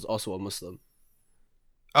Adam was also a Muslim.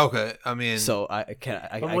 Okay, I mean, So I can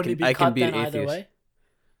But would it be I can cut be an then either atheist. way?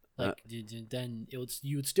 Like then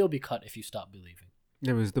you would still be cut if you stop believing.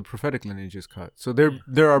 It was the prophetic lineage is cut. So there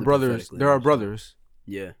are The brothers. prophetic There are lineage. brothers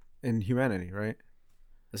Yeah, in humanity, right?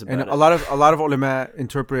 that's about And it. a lot of ulama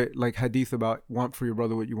interpret like hadith about want for your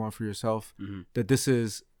brother what you want for yourself. Mhm. That this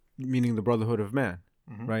is meaning the brotherhood of man,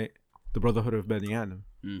 Mhm. right? The brotherhood of Bani Adam,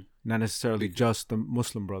 Mm. not necessarily just the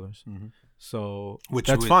Muslim brothers. Mhm. So which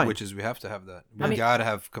that's fine. Which is we have to have that. We I mean- gotta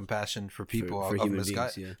have compassion for people for of human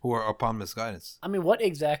misguidance beings, yeah. who are upon misguidance. I mean, what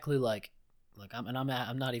exactly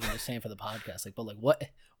I'm not even just saying for the podcast, but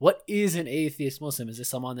what is an atheist Muslim? Is this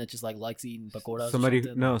someone that just likes eating pakoras?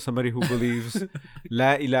 somebody who believes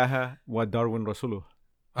La ilaha wa Darwin Rasuluh.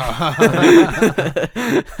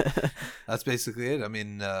 That's basically it. I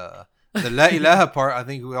mean, the La ilaha part, I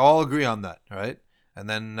think we all agree on that, right? And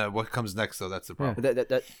then what comes next, though, that's the problem.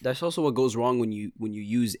 But that's also what goes wrong when you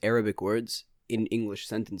use Arabic words in English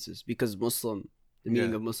sentences, because Muslim, the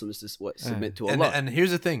meaning Yeah. of Muslim is to submit to And, Allah. and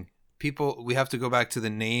here's the thing. People, we have to go back to the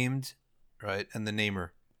named, right, and the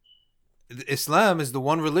namer. Islam is the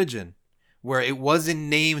one religion where it wasn't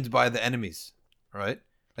named by the enemies, right?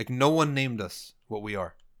 Like, no one named us what we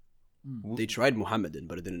are. They tried Muhammadan,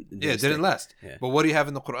 but it didn't. Yeah, it didn't last. Yeah. But what do you have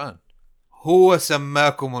in the Quran? Huwa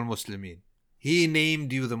sammakum al-muslimin. He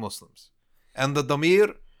named you the Muslims. And the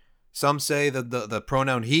damir, some say that the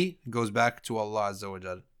pronoun he goes back to Allah Azza wa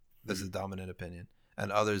Jal. This is the dominant opinion.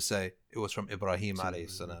 And others say it was from Ibrahim alayhi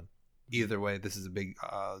salam. Either way, this is a big,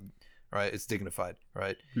 right? It's dignified,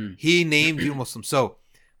 right? He named you Muslim. So,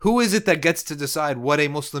 who is it that gets to decide what a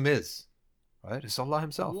Muslim is? Right? It's Allah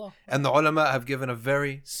Himself. Allah. And the ulama have given a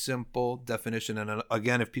very simple definition. And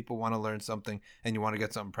again, if people want to learn something and you want to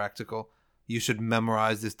get something practical, you should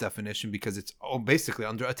memorize this definition because it's basically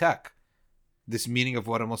under attack. This meaning of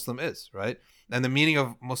what a Muslim is, right? And the meaning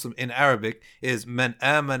of Muslim in Arabic is man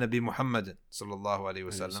amana bi Muhammadin sallallahu alaihi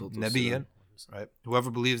wasallam nabiyyan, right?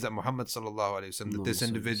 Whoever believes that Muhammad sallallahu alaihi wasallam, that this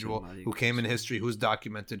individual who came in history, who's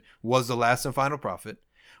documented, was the last and final prophet,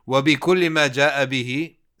 wa bi kulli ma jaa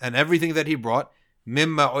bihi, and everything that he brought,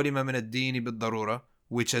 mimma ulima min ad-din bid-darura,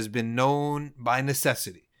 which has been known by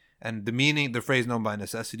necessity. And the phrase known by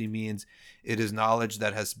necessity means it is knowledge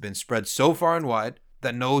that has been spread so far and wide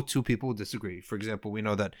that no two people will disagree. For example, we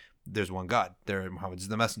know that there's one God. Muhammad is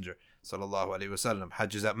the messenger. Sallallahu alaihi wasallam.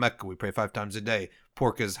 Hajj is at Mecca. We pray 5 times a day.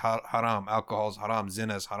 Pork is haram. Alcohol is haram.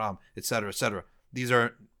 Zina is haram, etc., etc. These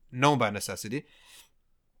are known by necessity.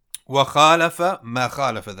 وَخَالَفَ مَا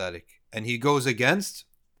خَالَفَ ذَلِكَ. And he goes against,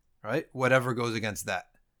 right, whatever goes against that.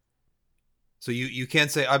 So you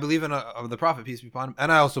can't say, I believe in the Prophet, peace be upon him,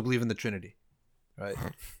 and I also believe in the Trinity, right?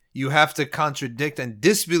 You have to contradict and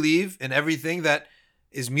disbelieve in everything that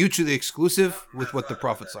is mutually exclusive with what the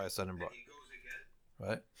Prophet ﷺ brought.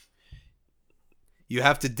 Right? You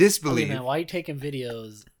have to disbelieve. Man, why are you taking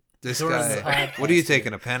videos? This during the guy. podcast, What are you dude?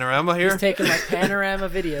 taking? A panorama here? He's taking like panorama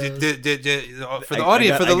videos. For the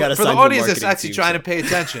audience, for the audience that's actually trying to pay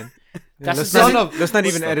attention. That's Let's not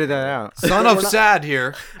even edit that out. Son of Sad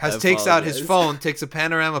here I takes out his apologize. phone, takes a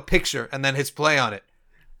panorama picture, and then hits play on it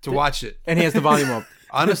to watch it. And he has the volume up.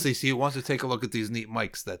 Honestly, see, he wants to take a look at these neat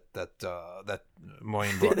mics that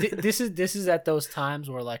Moyen brought. This is at those times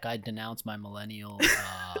where like I denounce my millennial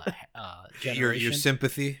generation. Your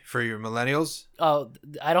sympathy for your millennials. Oh,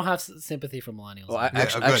 I don't have sympathy for millennials. Well,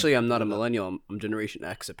 good. actually, I'm not a millennial. I'm Generation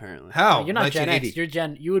X, apparently. How? You're not Gen X.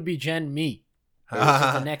 1980. You would be Gen Me. Which is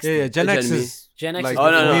the next Yeah, thing. Gen X Gen is Gen X like is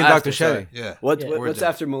Oh, no, no, me and after, Dr. Shelley. Yeah. What's We're Gen-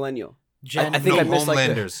 after millennial? Gen I think I No, missed,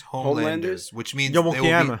 like, the- Homelanders. Homelanders, which means Yomo they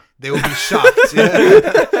Kiyama. will be shocked.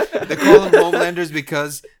 Yeah. They call them Homelanders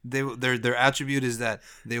because their attribute is that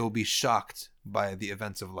they will be shocked by the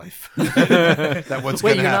events of life. That what's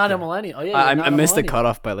Wait, going to you're not a happen. millennial. Oh yeah, I you're not a missed the millennial.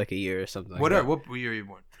 cutoff by like a year or something. Like that. What year are you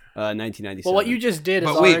born? 1997. Well, what you just did is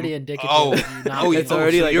But wait, already indicative oh, of you not oh, being it's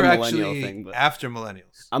already so like a you're millennial actually thing, but- after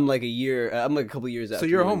millennials. I'm like a year. I'm like a couple years after. So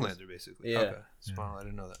you're a millennials. Homelander, basically. Yeah. Okay. Subhanallah, I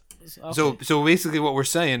didn't know that. Okay. So basically, what we're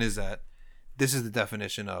saying is that this is the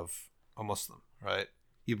definition of a Muslim, right?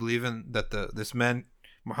 You believe in that this man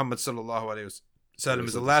Muhammad sallallahu alaihi wasallam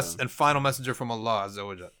is the last and final messenger from Allah Azza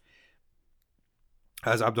wa Jal.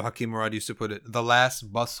 As Abdul Hakim Murad used to put it, the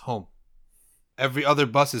last bus home. Every other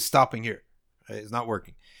bus is stopping here. Right? It's not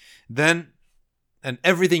working. Then, and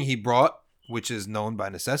everything he brought, which is known by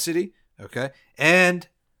necessity, okay, and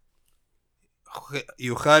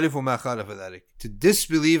يخالف ما خالف ذلك, to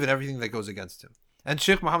disbelieve in everything that goes against him. And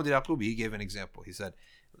Sheikh Muhammad al-Yaqubi, he gave an example. He said,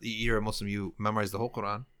 you're a Muslim, you memorize the whole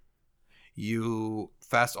Quran, you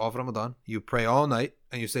fast all of Ramadan, you pray all night,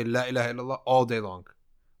 and you say La ilaha illallah all day long.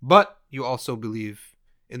 But you also believe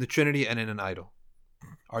in the Trinity and in an idol.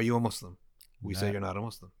 Are you a Muslim? We say you're not a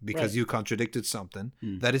Muslim because Right. you contradicted something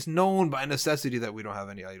that is known by necessity that we don't have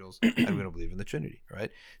any idols and we don't believe in the Trinity,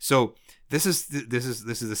 right? So this is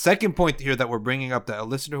the second point here that we're bringing up, that a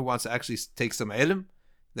listener who wants to actually take some ilm,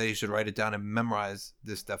 that he should write it down and memorize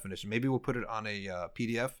this definition. Maybe we'll put it on a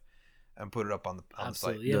PDF and put it up on the site.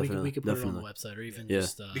 Absolutely. Yeah, we could put it on the Definitely. website or even Yeah.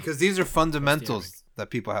 just Because these are fundamentals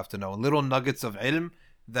that people have to know, little nuggets of ilm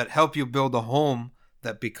that help you build a home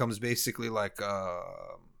that becomes basically like a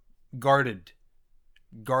guarded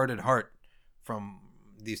heart from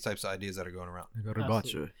these types of ideas that are going around.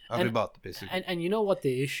 Absolutely. A And- ribat, basically. and you know what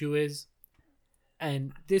the issue is,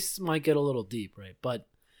 and this might get a little deep, right? But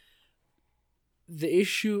the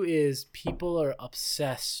issue is people are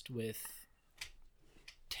obsessed with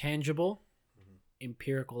tangible,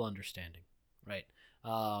 empirical understanding, right?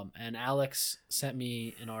 And Alex sent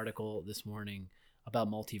me an article this morning about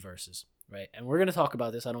multiverses, right? And we're gonna talk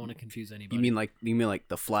about this. I don't want to confuse anybody. You mean like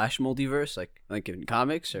the Flash multiverse, like in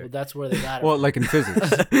comics, or Well, that's where they got it. Well, from. like in physics.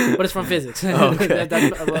 But it's from physics. Oh, okay.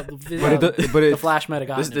 The Flash might have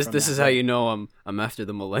gotten it from this that, is how right? you know I'm after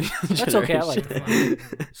the millennial. That's okay. I like the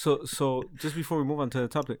Flash. So just before we move on to the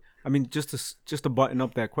topic, I mean, just to button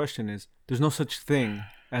up that question is, there's no such thing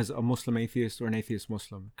as a Muslim atheist or an atheist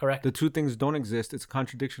Muslim. Correct. The two things don't exist. It's a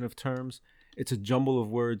contradiction of terms. It's a jumble of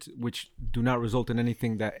words which do not result in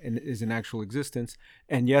anything that is in actual existence.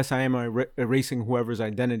 And yes, I am erasing whoever's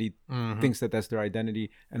identity thinks that that's their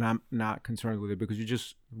identity, and I'm not concerned with it because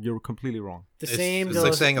you're completely wrong. The It's same it's goes.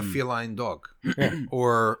 like saying a feline dog,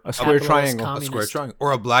 or A square capitalist triangle. a communist. square triangle,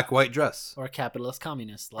 or a black-white dress, or capitalist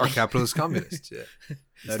communist. or capitalist communist. Yeah.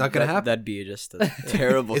 It's not gonna happen. That'd be just a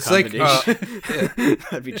terrible It's like, combination.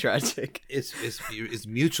 That'd be tragic. It's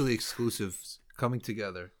mutually exclusive coming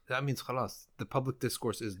together. That means khalas, the public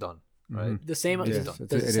discourse is done, right? The same Yes, does it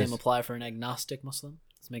the same is. apply for an agnostic Muslim?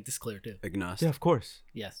 Let's make this clear too. Agnostic. Yeah, of course.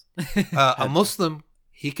 Yes. A Muslim,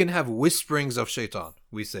 he can have whisperings of shaitan.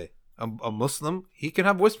 We say a Muslim, he can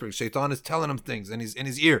have whisperings. Shaitan is telling him things in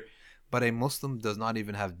his ear, but a Muslim does not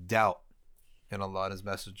even have doubt in Allah and His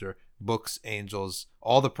Messenger, books, angels,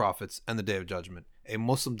 all the prophets, and the Day of Judgment. A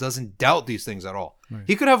Muslim doesn't doubt these things at all. Right.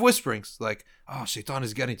 He could have whisperings like, "Oh, shaitan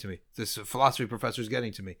is getting to me. This philosophy professor is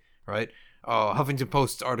getting to me." Right? Oh, Huffington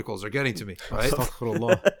Post articles are getting to me. Right?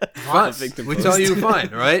 Astaghfirullah. Fine. Huffington We Post. tell you fine,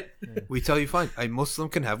 right? We tell you fine. A Muslim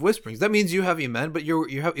can have whisperings. That means you have iman, but you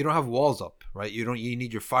don't have walls up, right? You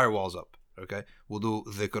need your firewalls up. Okay? Wudu,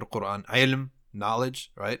 dhikr, Quran, ilm,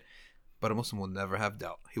 knowledge, right? But a Muslim will never have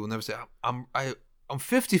doubt. He will never say, I'm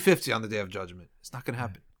 50-50 on the Day of Judgment. It's not gonna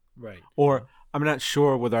happen. Right. Or I'm not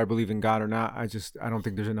sure whether I believe in God or not. I don't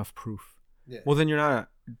think there's enough proof. Yeah. Well, then you're not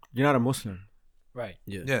a Muslim. Right.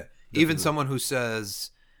 Yeah. Even someone who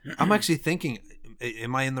says, I'm actually thinking,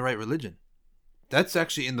 am I in the right religion? That's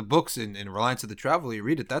actually in the books in Reliance of the Traveler. You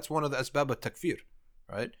read it. That's one of the asbab takfir,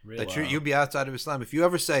 right? Really? That you'll be outside of Islam. If you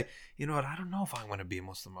ever say, you know what, I don't know if I want to be a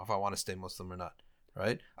Muslim, or if I want to stay Muslim or not,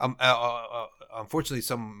 right? Unfortunately,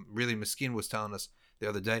 some really miskin was telling us the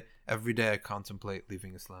other day, every day I contemplate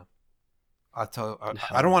leaving Islam. I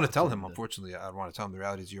don't want to tell him, unfortunately. I don't want to tell him the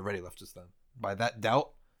reality is you already left Islam. By that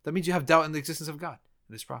doubt, that means you have doubt in the existence of God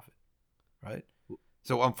and His Prophet, right?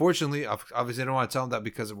 So unfortunately, obviously I don't want to tell him that,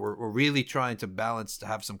 because we're really trying to balance, to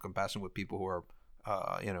have some compassion with people who are,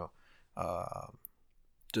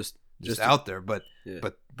 just out there. But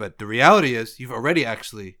the reality is you've already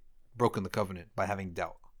actually broken the covenant by having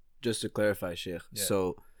doubt. Just to clarify, Sheikh. Yeah.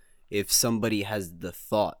 So if somebody has the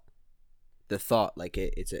thought, like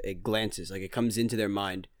it glances, like it comes into their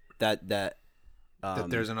mind that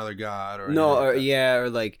there's another God, or or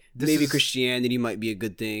like maybe Christianity might be a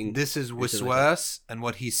good thing. This is wiswas, and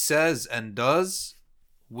what he says and does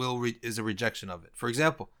is a rejection of it. For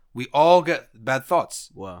example, we all get bad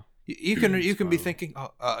thoughts. Wow. You can be thinking,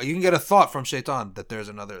 you can get a thought from Shaitan that there's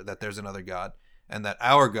another God, and that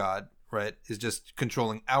our God, right, is just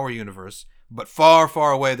controlling our universe. But far,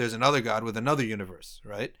 far away, there's another God with another universe,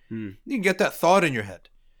 right? You can get that thought in your head,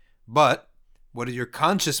 but what is your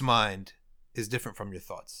conscious mind is different from your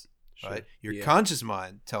thoughts, right? Your conscious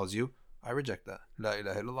mind tells you, I reject that. La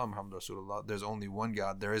ilaha illallah Muhammad Rasulullah. There's only one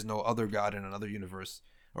God. There is no other God in another universe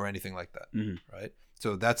or anything like that, right?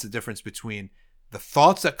 So that's the difference between the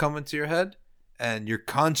thoughts that come into your head and your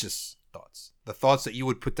conscious thoughts, the thoughts that you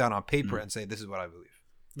would put down on paper and say, this is what I believe.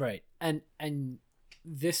 Right. And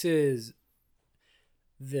this is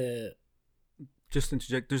the... Just to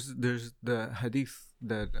interject, there's the hadith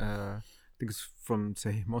that I think it's from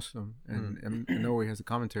Sahih Muslim, and Nawawi has a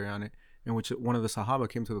commentary on it, in which one of the Sahaba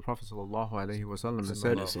came to the Prophet sallallahu alaihi wasallam and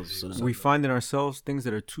said, we find in ourselves things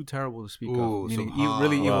that are too terrible to speak of, meaning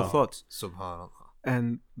really evil thoughts. Subhanallah.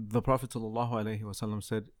 And the Prophet sallallahu alaihi wasallam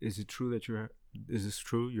said, is this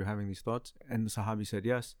true you're having these thoughts? And the Sahabi said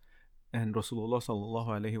yes. And Rasulullah sallallahu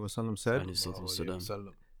alaihi wasallam said,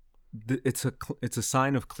 it's a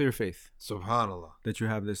sign of clear faith, subhanallah, that you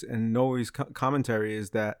have this. And Nawawi's commentary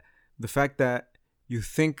is that the fact that you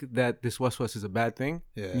think that this waswas is a bad thing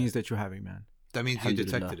means that you're having man. That means you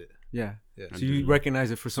detected it. Yeah. So you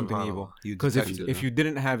recognize it for something evil. Because if you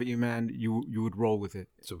didn't have iman, you would roll with it,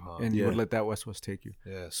 and you would let that waswas take you.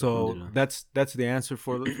 So that's the answer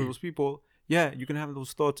for those people. Yeah, you can have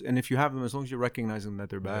those thoughts, and if you have them, as long as you're recognizing that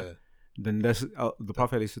they're bad, then that's the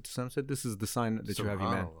Prophet ﷺ said, this is the sign that you have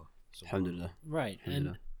iman. Alhamdulillah. Right.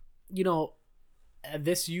 And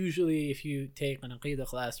this usually, if you take an Aqidah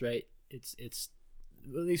class, right, it's at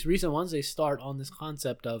least recent ones, they start on this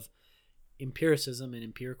concept of empiricism and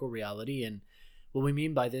empirical reality. And what we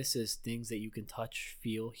mean by this is things that you can touch,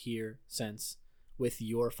 feel, hear, sense with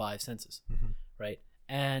your five senses, right?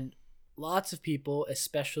 And lots of people,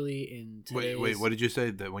 especially in today's... Wait, what did you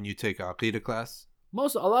say? That when you take Aqidah class? A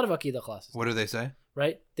lot of Aqidah classes. What do they say?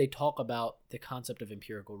 Right? They talk about the concept of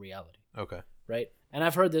empirical reality. Okay. Right? And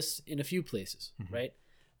I've heard this in a few places, right?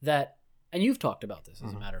 That, and you've talked about this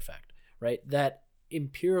as a matter of fact, right? That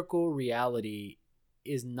empirical reality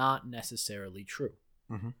is not necessarily true,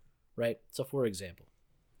 right? So for example,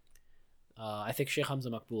 I think Sheikh Hamza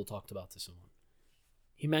Makbul talked about this in one.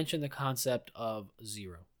 He mentioned the concept of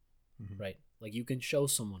zero, right? Like you can show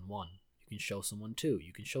someone 1, you can show someone 2,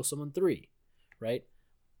 you can show someone 3, right?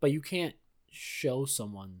 But you can't show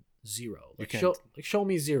someone 0. Show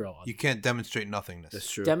me 0. You can't demonstrate nothingness.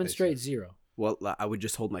 That's true. Demonstrate 0. Well, I would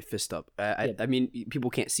just hold my fist up. I mean,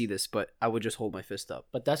 people can't see this, but I would just hold my fist up.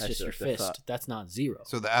 But that's just your fist. That's not 0.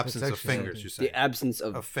 So the absence of fingers, you're saying? The absence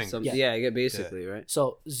of fingers. Basically, right?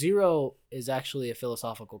 So 0 is actually a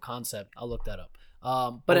philosophical concept. I'll look that up.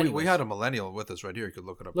 But anyways, we had a millennial with us right here. You could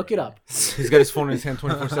look it up. Look it up. He's got his phone in his hand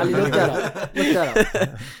 24/7. Look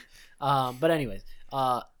that up. But anyways,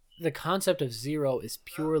 the concept of 0 is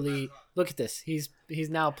purely... Look at this. He's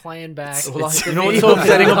now playing back. You know what's so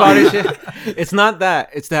upsetting about it? It's not that.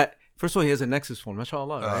 It's that, first of all, he has a Nexus phone.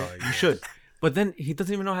 MashaAllah, right? You should. But then he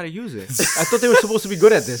doesn't even know how to use it. I thought they were supposed to be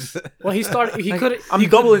good at this. Well, he couldn't... I'm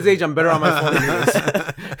double his age. I'm better on my phone than he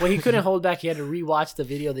is. Well, he couldn't hold back. He had to rewatch the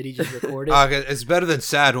video that he just recorded. Okay, it's better than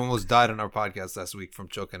Sad, who almost died on our podcast last week from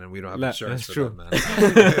choking, and we don't have insurance for that,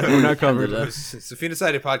 man. We're not covered. Safina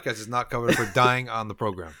Society podcast is not covered for dying on the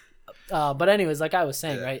program. But anyways, like I was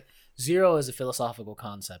saying, right? 0 is a philosophical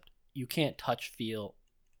concept. You can't touch, feel,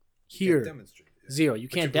 hear. 0. You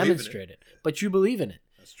can't demonstrate it, but you believe in it.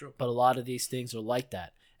 That's true. But a lot of these things are like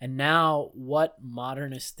that. And now what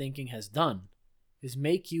modernist thinking has done is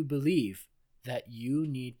make you believe that you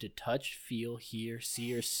need to touch, feel, hear,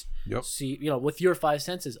 see, or Yep. see, with your five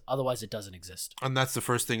senses. Otherwise, it doesn't exist. And that's the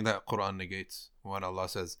first thing that Quran negates. When Allah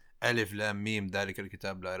says, Alif Lam Mim ذَلِكَ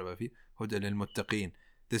الْكِتَابُ لَا رَيْبَ فِيهِ هُدًى لِلْمُتَّقِينَ.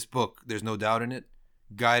 This book, there's no doubt in it.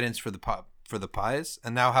 Guidance for the pious.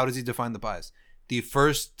 And now how does he define the pious? The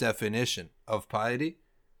first definition of piety,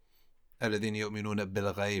 الَّذِينَ يُؤْمِنُونَ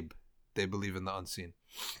بِالْغَيْبِ. They believe in the unseen.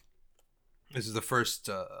 This is the first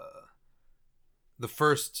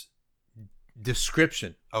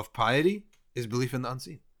description of piety is belief in the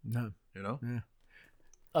unseen. No. You know? Yeah.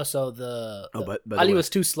 Oh, so but Ali was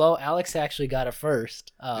too slow. Alex actually got it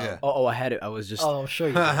first. Yeah. Oh, I had it. I was just. Oh, sure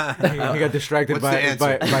you did. He got distracted What's the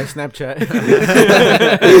by answer? Snapchat.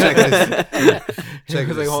 Check He was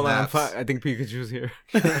his like, hold on, snaps. I think Pikachu's here.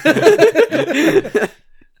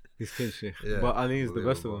 These kids, shit. Yeah, But Ali is the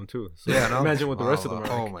best of unbelievable. them too. So Yeah, no? imagine what the rest of them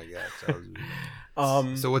are Oh like. my gosh. That was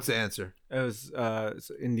So so what's the answer? it was it's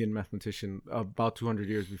an Indian mathematician about 200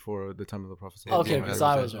 years before the time of the Prophet. Okay, Yeah, so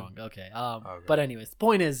I was yeah. wrong. Okay. Okay. But anyways, the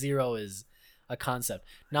point is 0 is a concept.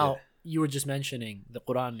 Now, you were just mentioning the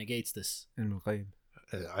Quran negates this.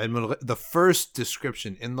 The first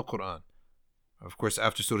description in the Quran, of course,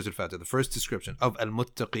 after Surah Al-Fatiha, the first description of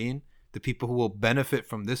Al-Muttaqeen, the people who will benefit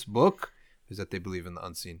from this book, is that they believe in the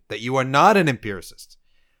unseen. That you are not an empiricist.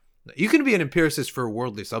 You can be an empiricist for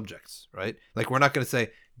worldly subjects, right? Like, we're not going to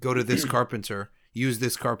say, go to this carpenter, use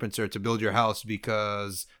this carpenter to build your house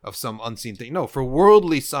because of some unseen thing. No, for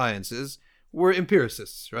worldly sciences, we're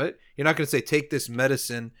empiricists, right? You're not going to say, take this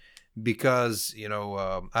medicine because,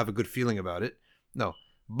 I have a good feeling about it. No.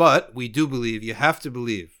 But we do believe, you have to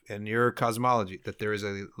believe in your cosmology that there is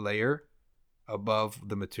a layer above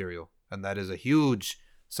the material. And that is a huge,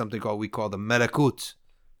 something we call the melekut.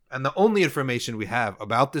 And the only information we have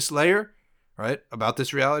about this layer, right, about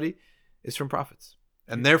this reality, is from prophets.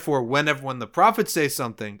 And therefore, when the prophets say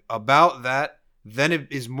something about that, then it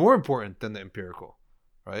is more important than the empirical,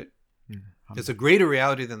 right? It's a greater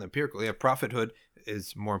reality than the empirical. Yeah, prophethood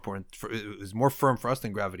is more important, is more firm for us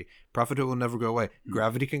than gravity. Prophethood will never go away.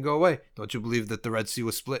 Gravity can go away. Don't you believe that the Red Sea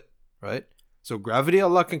was split, right? So gravity,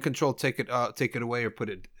 Allah can control, take it away or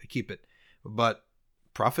keep it. But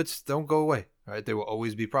prophets don't go away, right? They will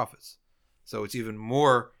always be prophets. So it's even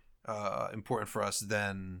more important for us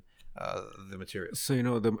than the material.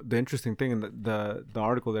 So the interesting thing in the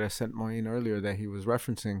article that I sent Moeen earlier that he was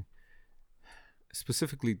referencing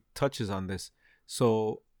specifically touches on this.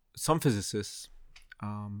 So some physicists,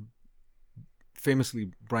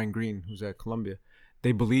 famously Brian Greene, who's at Columbia,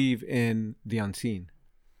 they believe in the unseen,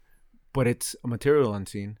 but it's a material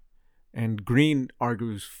unseen. And Greene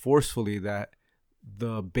argues forcefully that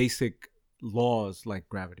the basic laws like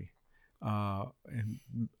gravity and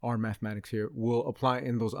our mathematics here will apply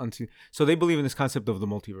in those unseen. So they believe in this concept of the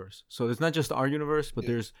multiverse. So it's not just our universe, but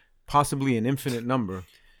there's possibly an infinite number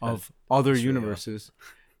of other universes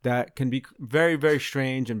that can be very, very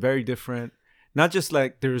strange and very different. Not just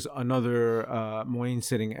like there's another Moeen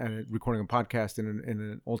sitting and recording a podcast in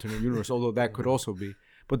an alternate universe, although that could also be.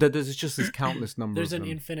 But that there's just this countless number. There's of an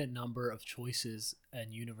them. infinite number of choices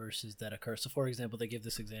and universes that occur. So, for example, they give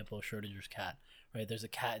this example of Schrödinger's cat, right? There's a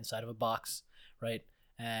cat inside of a box, right?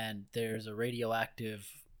 And there's a radioactive,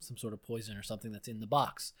 some sort of poison or something that's in the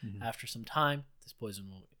box. Mm-hmm. After some time, this poison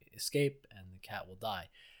will escape and the cat will die.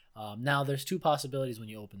 Now, there's two possibilities when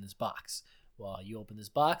you open this box. Well, you open this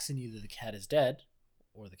box and either the cat is dead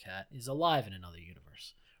or the cat is alive in another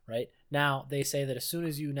universe, right? Now, they say that as soon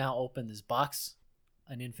as you now open this box,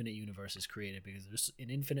 an infinite universe is created because there's an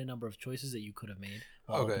infinite number of choices that you could have made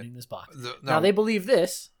while opening this box. Now, they believe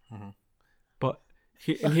this. Mm-hmm. But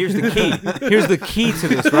here's the key. Here's the key to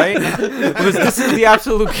this, right? Because this is the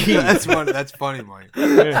absolute key. That's funny, Mike.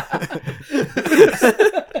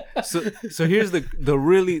 So here's the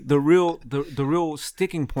real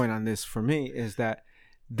sticking point on this for me is that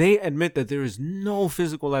they admit that there is no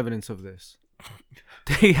physical evidence of this.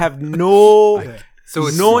 They have no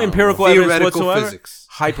empirical evidence whatsoever. Physics.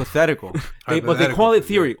 Hypothetical. But they call it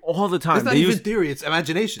theory all the time. It's not even theory; it's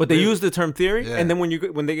imagination. But they use the term theory, and then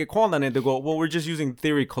when they get called on it, they go, "Well, we're just using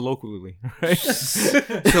theory colloquially." Right?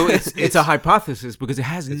 So it's a hypothesis because it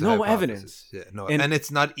has no evidence. Yeah, no, and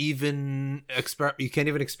it's not even you can't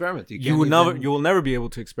even experiment. You will never be able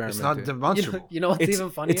to experiment. It's not demonstrable. You know what's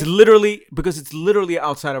even funnier? It's literally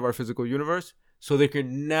outside of our physical universe. So there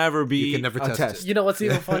could never be a test. You know what's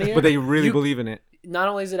even funnier? But they really believe in it. Not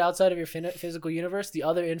only is it outside of your physical universe, the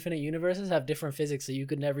other infinite universes have different physics, so you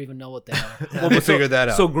could never even know what they are. Well, we'll figure that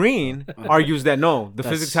out. So Greene argues that the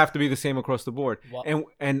physics have to be the same across the board. Wow.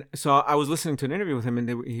 And so I was listening to an interview with him,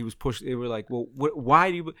 and he was pushed. They were like, "Well, why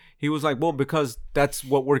do you?" He was like, "Well, because that's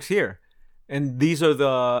what works here." And these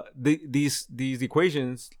are these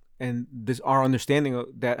equations and this our understanding of,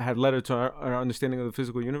 that had led to our understanding of the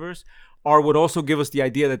physical universe, would also give us the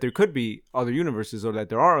idea that there could be other universes, or that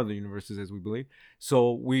there are other universes as we believe. So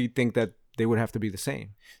we think that they would have to be the same.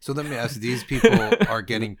 So let me ask: these people are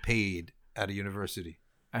getting paid at a university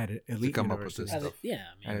At an to elite come up with university. this stuff? Yeah, I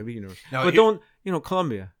At mean, an elite university. Now, But here- don't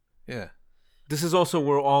Columbia? Yeah. This is also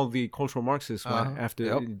where all the cultural Marxists went Uh-huh. after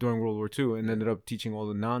Yep. during World War II and ended up teaching all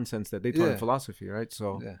the nonsense that they taught Yeah. in philosophy, right?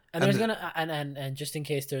 So Yeah. and there's gonna and just in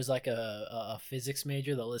case there's like a physics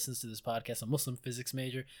major that listens to this podcast, a Muslim physics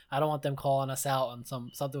major, I don't want them calling us out on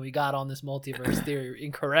something we got on this multiverse theory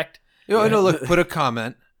incorrect. Look, put a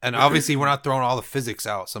comment. And obviously, we're not throwing all the physics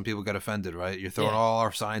out. Some people get offended, right? You're throwing all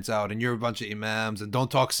our science out, and you're a bunch of imams, and don't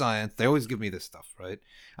talk science. They always give me this stuff, right?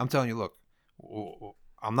 I'm telling you, look,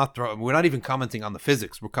 I'm not throwing. We're not even commenting on the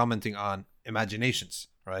physics. We're commenting on imaginations,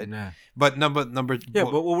 right? nah. But number. Yeah,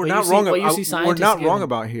 but what we're What not you see- wrong what you about, see we're scientists not wrong giving-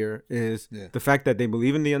 about here is Yeah. the fact that they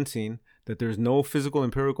believe in the unseen, that there's no physical,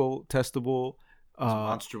 empirical, testable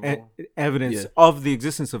demonstrable. evidence Yeah. of the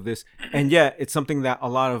existence of this, and yet it's something that a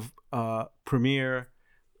lot of premier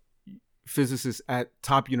physicists at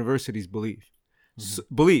top universities believe.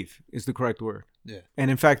 Believe is the correct word. Yeah.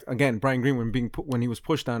 And in fact, again, Brian Greene, when he was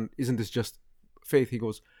pushed on, isn't this just faith? He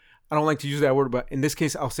goes, I don't like to use that word, but in this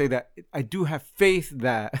case, I'll say that I do have faith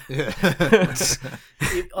that. Yeah.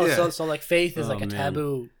 So like faith is Oh, like a man.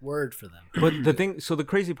 taboo word for them. But the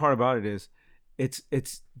crazy part about it is, it's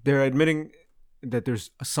they're admitting that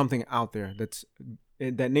there's something out there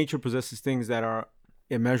that nature possesses things that are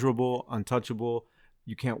immeasurable, untouchable.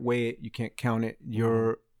 You can't weigh it, you can't count it.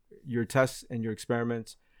 Your tests and your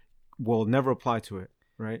experiments will never apply to it,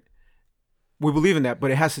 right? We believe in that,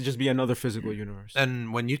 but it has to just be another physical universe.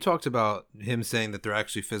 And when you talked about him saying that there are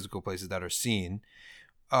actually physical places that are seen,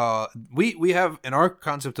 we have in our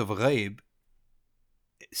concept of ghaib,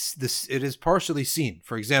 it is partially seen.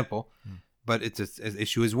 For example, but it's an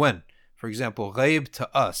issue is when. For example, ghaib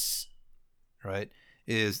to us, right,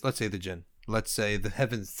 is let's say the jinn, let's say the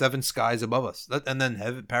heavens, 7 skies above us, and then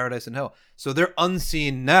heaven, paradise, and hell. So they're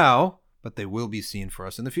unseen now, but they will be seen for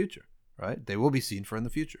us in the future, right? They will be seen for in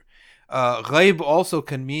the future. Ghaib also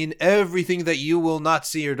can mean everything that you will not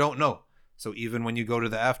see or don't know. So even when you go to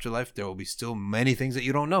the afterlife, there will be still many things that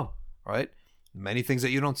you don't know, right? Many things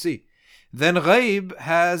that you don't see. Then ghaib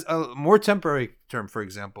has a more temporary term. For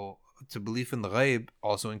example, to belief in the ghaib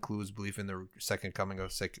also includes belief in the second coming of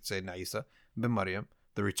Sayyidina Isa bin Maryam,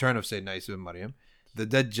 the return of Sayyidina Isa bin Maryam, the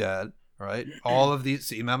Dajjal, right? All of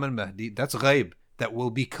these, Imam al-Mahdi, that's ghaib that will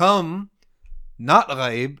become not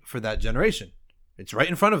ghaib for that generation. It's right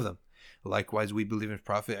in front of them. Likewise, we believe in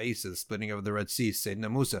Prophet Isa, the splitting of the Red Sea,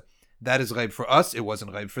 Sayyidina Musa. That is ghaib for us. It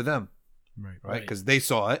wasn't ghaib for them, right? Because they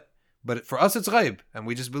saw it. But for us, it's ghaib, and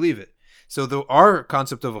we just believe it. So our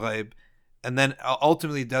concept of ghaib, and then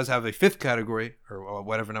ultimately does have a 5th category, or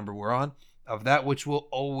whatever number we're on, of that which will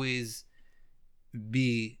always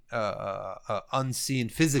be unseen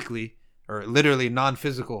physically, or literally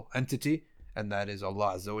non-physical entity, and that is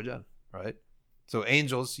Allah Azza wa Jal, right? So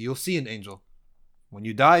angels, you'll see an angel. When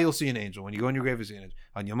you die, you'll see an angel. When you go in your grave, you'll see an angel.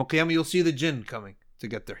 On Yawm al-Qiyamah, you'll see the jinn coming to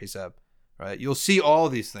get their hisab, right? You'll see all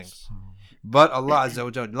these things. But Allah Azza wa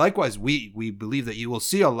Jal, likewise, we believe that you will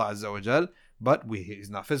see Allah Azza wa Jal, but He's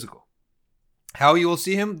not physical. How you will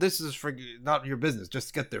see Him, this is not your business.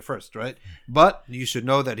 Just get there first, right? But you should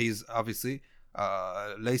know that He's obviously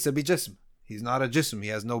laysa bi jism. He's not a jism. He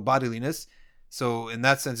has no bodiliness. So in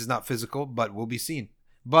that sense, He's not physical, but will be seen.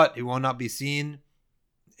 But He will not be seen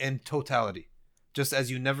in totality. Just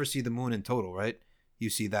as you never see the moon in total, right? You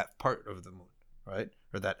see that part of the moon, right?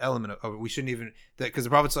 Or that element of we shouldn't even, because the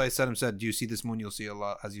Prophet ﷺ said, do you see this moon? You'll see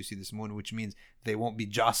Allah as you see this moon, which means they won't be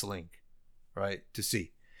jostling, right? To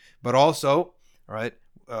see. But also, right?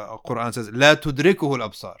 Quran says, لا تدركه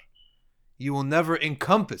الأبصار. You will never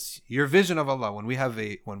encompass your vision of Allah. When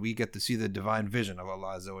we get to see the divine vision of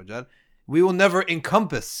Allah Azza wa Jal, we will never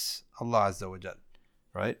encompass Allah Azza wa Jal,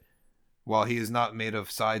 right? While He is not made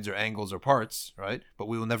of sides or angles or parts, right? But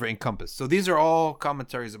we will never encompass. So these are all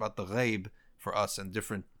commentaries about the ghaib for us and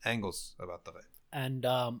different angles about the ghaib. And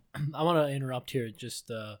I want to interrupt here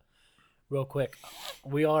just real quick.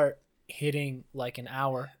 We are hitting like an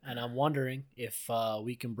hour, and I'm wondering if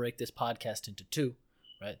we can break this podcast into 2,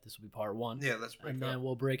 right? This will be part 1. Yeah, let's break and it up. then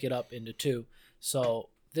we'll break it up into 2. So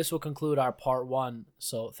this will conclude our part 1.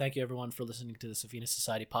 So thank you everyone for listening to the Safina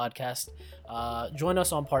Society podcast. Join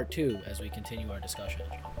us on part 2 as we continue our discussion.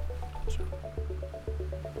 Sure.